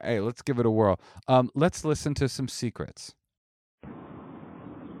try. Hey, let's give it a whirl. Let's listen to some secrets.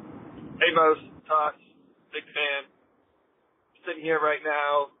 Hey, Mos, Tosh, big fan. Sitting here right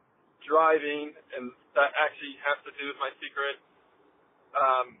now, driving, and that actually has to do with my secret.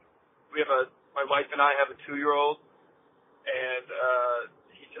 My wife and I have a 2-year-old, and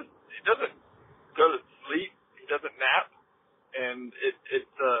he doesn't go to sleep. He doesn't nap, and it's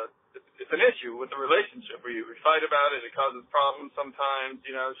it's an issue with the relationship where we fight about it. It causes problems sometimes.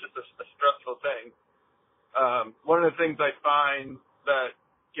 It's just a stressful thing. One of the things I find that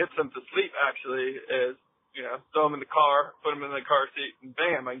gets him to sleep actually is, throw him in the car, put him in the car seat, and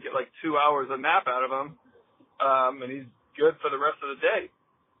bam, I can get like 2 hours of nap out of him, and he's good for the rest of the day.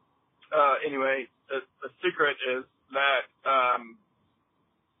 Anyway, the secret is that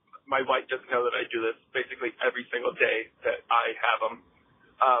my wife doesn't know that I do this basically every single day that I have him.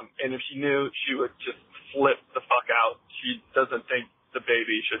 And if she knew, she would just flip the fuck out. She doesn't think the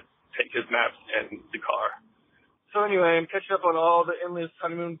baby should take his naps in the car. So anyway, I'm catching up on all the Endless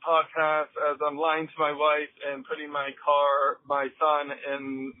Honeymoon podcasts as I'm lying to my wife and putting my son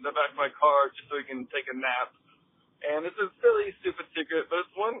in the back of my car just so he can take a nap. And it's a silly, stupid secret, but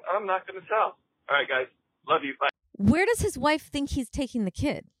it's one I'm not going to tell. All right, guys. Love you. Bye. Where does his wife think he's taking the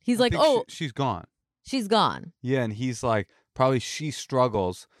kid? He's like, she's gone. She's gone. Yeah, and he's like, probably she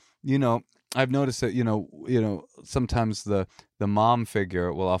struggles. I've noticed that, sometimes the mom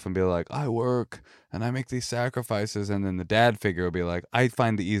figure will often be like, I work and I make these sacrifices. And then the dad figure will be like, I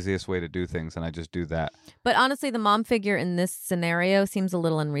find the easiest way to do things and I just do that. But honestly, the mom figure in this scenario seems a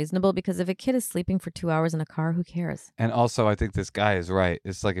little unreasonable because if a kid is sleeping for 2 hours in a car, who cares? And also, I think this guy is right.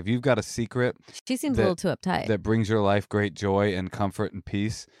 It's like if you've got a secret. She seems a little too uptight. That brings your life great joy and comfort and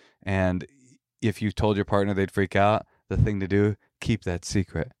peace. And if you told your partner they'd freak out, the thing to do, keep that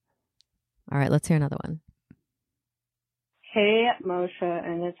secret. All right, let's hear another one. Hey, Moshe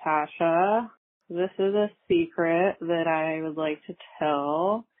and Natasha. This is a secret that I would like to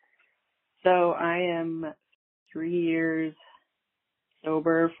tell. So I am 3 years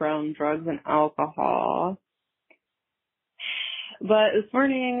sober from drugs and alcohol. But this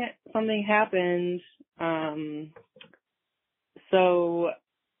morning, something happened. So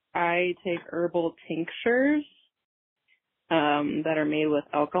I take herbal tinctures that are made with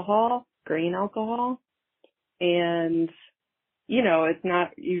alcohol, grain alcohol. And, it's not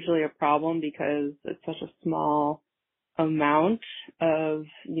usually a problem because it's such a small amount of,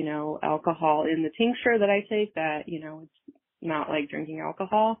 alcohol in the tincture that I take that, it's not like drinking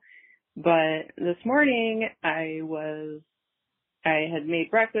alcohol. But this morning I had made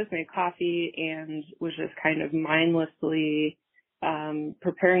breakfast, made coffee, and was just kind of mindlessly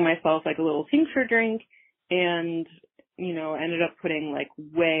preparing myself like a little tincture drink, and ended up putting like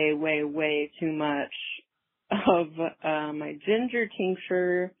way, way, way too much of my ginger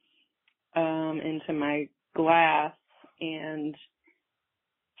tincture into my glass. And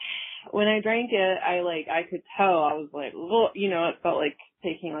when I drank it, I could tell, I was like, it felt like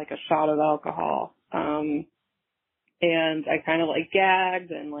taking like a shot of alcohol. And I kind of like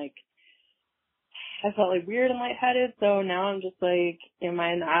gagged and like I felt like weird and lightheaded. So now I'm just like, am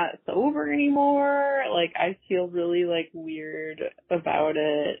I not sober anymore? Like I feel really like weird about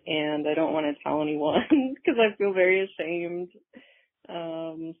it, and I don't want to tell anyone because I feel very ashamed.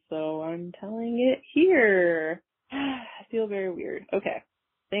 So I'm telling it here. I feel very weird. Okay.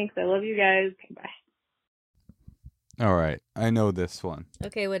 Thanks. I love you guys. Bye. All right. I know this one.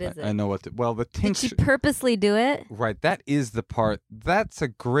 Okay, what is it? I know what the tincture. Did she purposely do it? Right. That is the part. That's a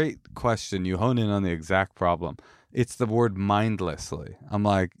great question. You hone in on the exact problem. It's the word mindlessly. I'm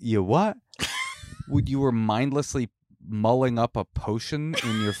like, you what? You were mindlessly mulling up a potion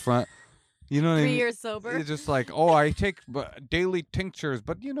in your front. You know what I mean? 3 years sober. It's just like, I take daily tinctures,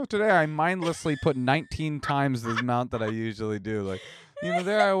 but today I mindlessly put 19 times the amount that I usually do. Like,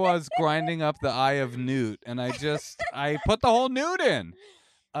 there I was grinding up the eye of newt, and I put the whole newt in.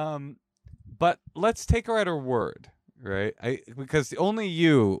 But let's take her at her word, right? Because only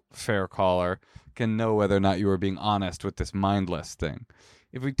you, fair caller, can know whether or not you are being honest with this mindless thing.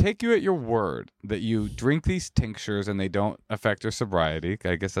 If we take you at your word that you drink these tinctures and they don't affect your sobriety,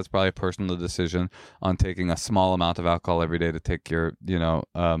 I guess that's probably a personal decision on taking a small amount of alcohol every day to take your,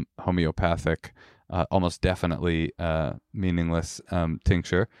 homeopathic, almost definitely meaningless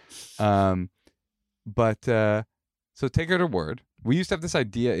tincture. So take her at her word. We used to have this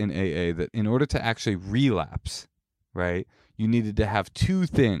idea in AA that in order to actually relapse, right, you needed to have two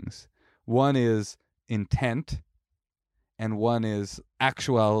things. One is intent, and one is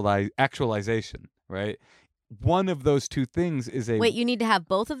actualization, right? One of those two things is Wait, you need to have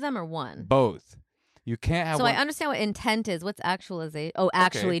both of them or one? Both. You can't have So one. I understand what intent is. What's actualization? Oh,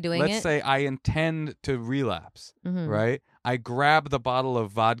 actually doing it? Let's say I intend to relapse, Mhm. right? I grab the bottle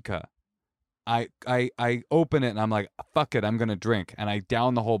of vodka. I open it and I'm like, fuck it, I'm going to drink. And I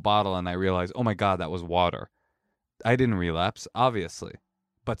down the whole bottle and I realize, oh my God, that was water. I didn't relapse, obviously.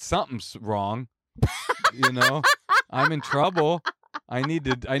 But something's wrong. I'm in trouble. I need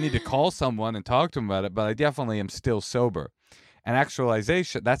to call someone and talk to them about it, but I definitely am still sober. And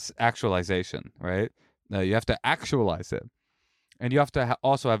actualization, that's actualization, right? You have to actualize it. And you have to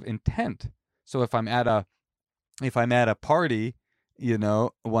also have intent. So if I'm at a party,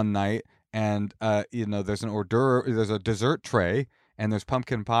 one night, and there's an hors d'oeuvre, there's a dessert tray, and there's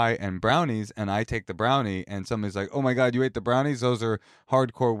pumpkin pie and brownies, and I take the brownie, and somebody's like, "Oh my God, you ate the brownies? Those are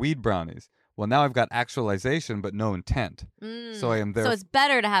hardcore weed brownies." Well, now I've got actualization, but no intent. So I am there. So it's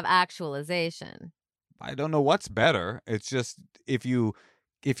better to have actualization. I don't know what's better. It's just if you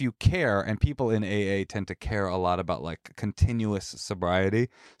care, and people in AA tend to care a lot about like continuous sobriety,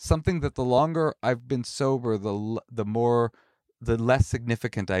 something that the longer I've been sober, the less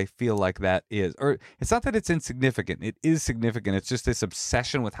significant I feel like that is. Or it's not that it's insignificant. It is significant. It's just this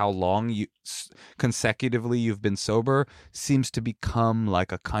obsession with how long consecutively you've been sober seems to become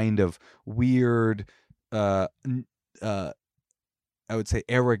like a kind of weird, I would say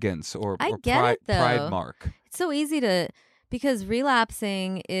arrogance or pride mark. It's so easy because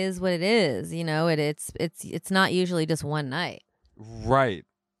relapsing is what it is. It's not usually just one night. Right.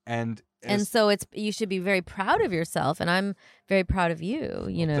 And so you should be very proud of yourself, and I'm very proud of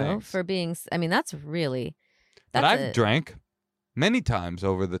you, for being, that's really, but I've drank many times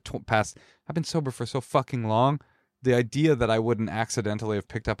over the past, I've been sober for so fucking long. The idea that I wouldn't accidentally have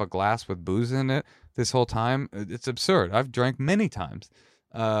picked up a glass with booze in it this whole time, it's absurd. I've drank many times.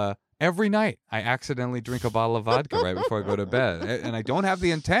 Every night I accidentally drink a bottle of vodka right before I go to bed, and I don't have the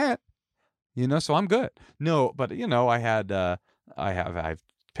intent, so I'm good. No, but I've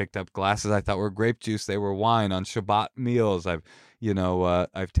picked up glasses I thought were grape juice. They were wine on Shabbat meals. I've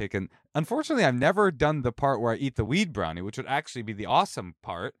taken, unfortunately, I've never done the part where I eat the weed brownie, which would actually be the awesome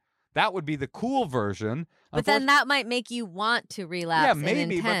part. That would be the cool version. But then that might make you want to relapse. Yeah,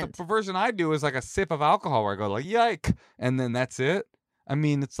 maybe. But the version I do is like a sip of alcohol where I go like, yike, and then that's it. I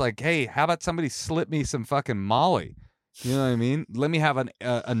mean, it's like, hey, how about somebody slip me some fucking Molly? You know what I mean? Let me have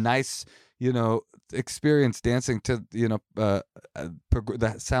a nice, experience dancing to,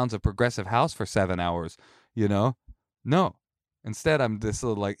 the sounds of progressive house for 7 hours, No. Instead, I'm this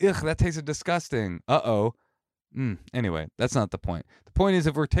little like, ugh, that tasted disgusting. Uh-oh. Anyway, that's not the point. The point is,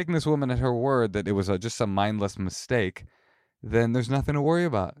 if we're taking this woman at her word that it was just some mindless mistake, then there's nothing to worry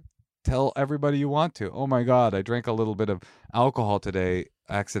about. Tell everybody you want to. Oh my God, I drank a little bit of alcohol today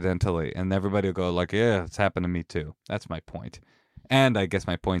accidentally. And everybody will go like, yeah, it's happened to me too. That's my point. And I guess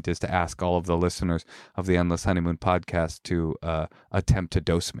my point is to ask all of the listeners of the Endless Honeymoon podcast to attempt to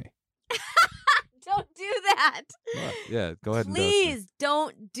dose me. Don't do that. Well, yeah, go ahead and dose me. Please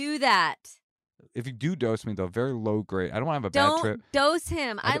don't do that. If you do dose me, though, very low grade. I don't want to have a bad trip. Don't dose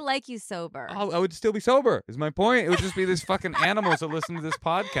him. I like you sober. I would still be sober, is my point. It would just be these fucking animals that listen to this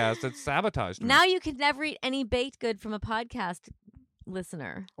podcast that sabotaged me. Now you can never eat any baked good from a podcast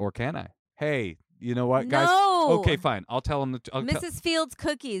listener. Or can I? Hey, you know what, guys? No. Okay, fine. I'll tell them. Mrs. Fields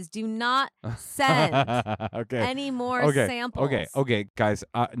cookies, do not send any more samples. Okay, guys.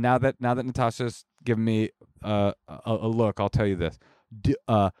 Now that Natasha's given me a look, I'll tell you this.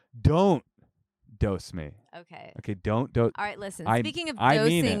 Don't dose me. Okay, don't dose. All right, listen. Speaking of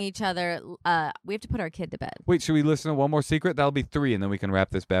dosing each other, we have to put our kid to bed. Wait, should we listen to one more secret? That'll be 3, and then we can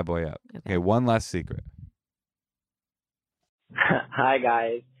wrap this bad boy up. Okay, one last secret. Hi,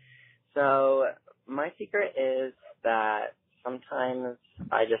 guys. So my secret is that sometimes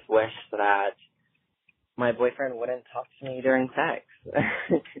I just wish that my boyfriend wouldn't talk to me during sex.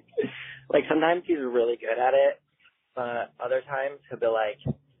 Like, sometimes he's really good at it, but other times he'll be like,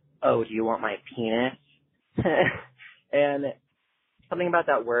 oh, do you want my penis? And something about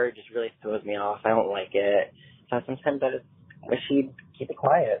that word just really throws me off. I don't like it. So sometimes I just wish he'd keep it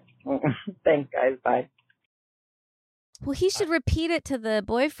quiet. Thanks, guys. Bye. Well, he should repeat it to the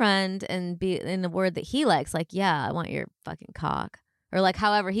boyfriend and be in a word that he likes. Like, yeah, I want your fucking cock. Or like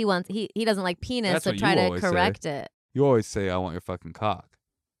however he wants. He doesn't like penis, That's so what try you to always correct say. it. You always say, I want your fucking cock.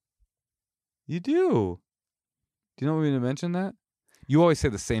 You do. Do you know what we need to mention that? You always say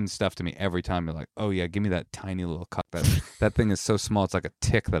the same stuff to me every time. You're like, oh, yeah, give me that tiny little cock. That thing is so small. It's like a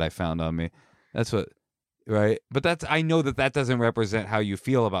tick that I found on me. That's what, right? But I know that doesn't represent how you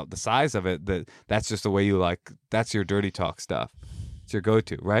feel about the size of it. That's just the way you like, that's your dirty talk stuff. It's your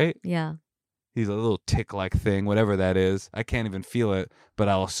go-to, right? Yeah. He's a little tick-like thing, whatever that is. I can't even feel it, but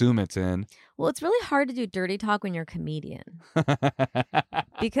I'll assume it's in. Well, it's really hard to do dirty talk when you're a comedian.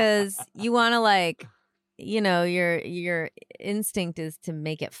 Because you want to like, your instinct is to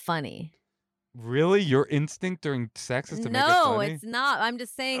make it funny. Really? Your instinct during sex is to make it funny? No, it's not. I'm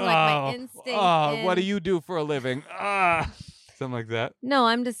just saying like my instinct. What do you do for a living? Something like that. No,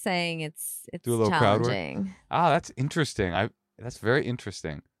 I'm just saying it's do a little challenging. Crowd work? That's interesting. That's very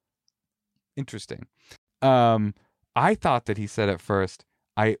interesting. Interesting. I thought that he said at first,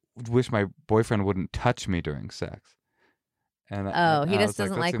 I wish my boyfriend wouldn't touch me during sex. And He I just was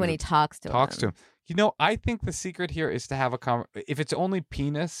doesn't that like when seems- he talks to him. You know, I think the secret here is to have if it's only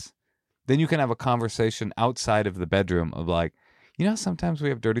penis, then you can have a conversation outside of the bedroom of like, you know, sometimes we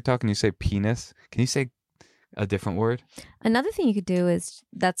have dirty talk and you say penis. Can you say a different word? Another thing you could do is,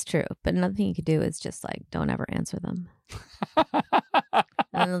 that's true, but another thing you could do is just like, don't ever answer them. And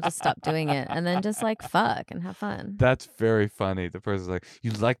then they'll just stop doing it. And then just like fuck and have fun. That's very funny. The person's like,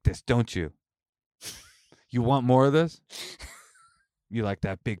 you like this, don't you? You want more of this? You like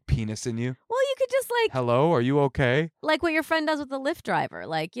that big penis in you? Well, you could just like Hello, are you okay? like what your friend does with the Lyft driver.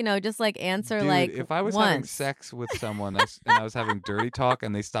 Like, you know, just like answer Dude, like if I was having once. sex with someone and I was having dirty talk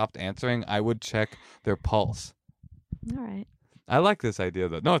and they stopped answering, I would check their pulse. All right. I like this idea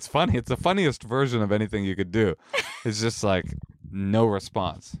though. No, it's funny. It's the funniest version of anything you could do. It's just like no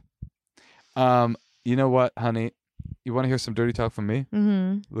response. You know what, honey? You want to hear some dirty talk from me?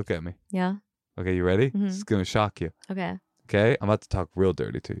 Mm-hmm. Look at me. Yeah. Okay, you ready? Mhm. This is gonna shock you. Okay. Okay? I'm about to talk real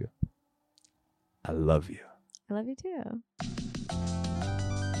dirty to you. I love you. I love you too.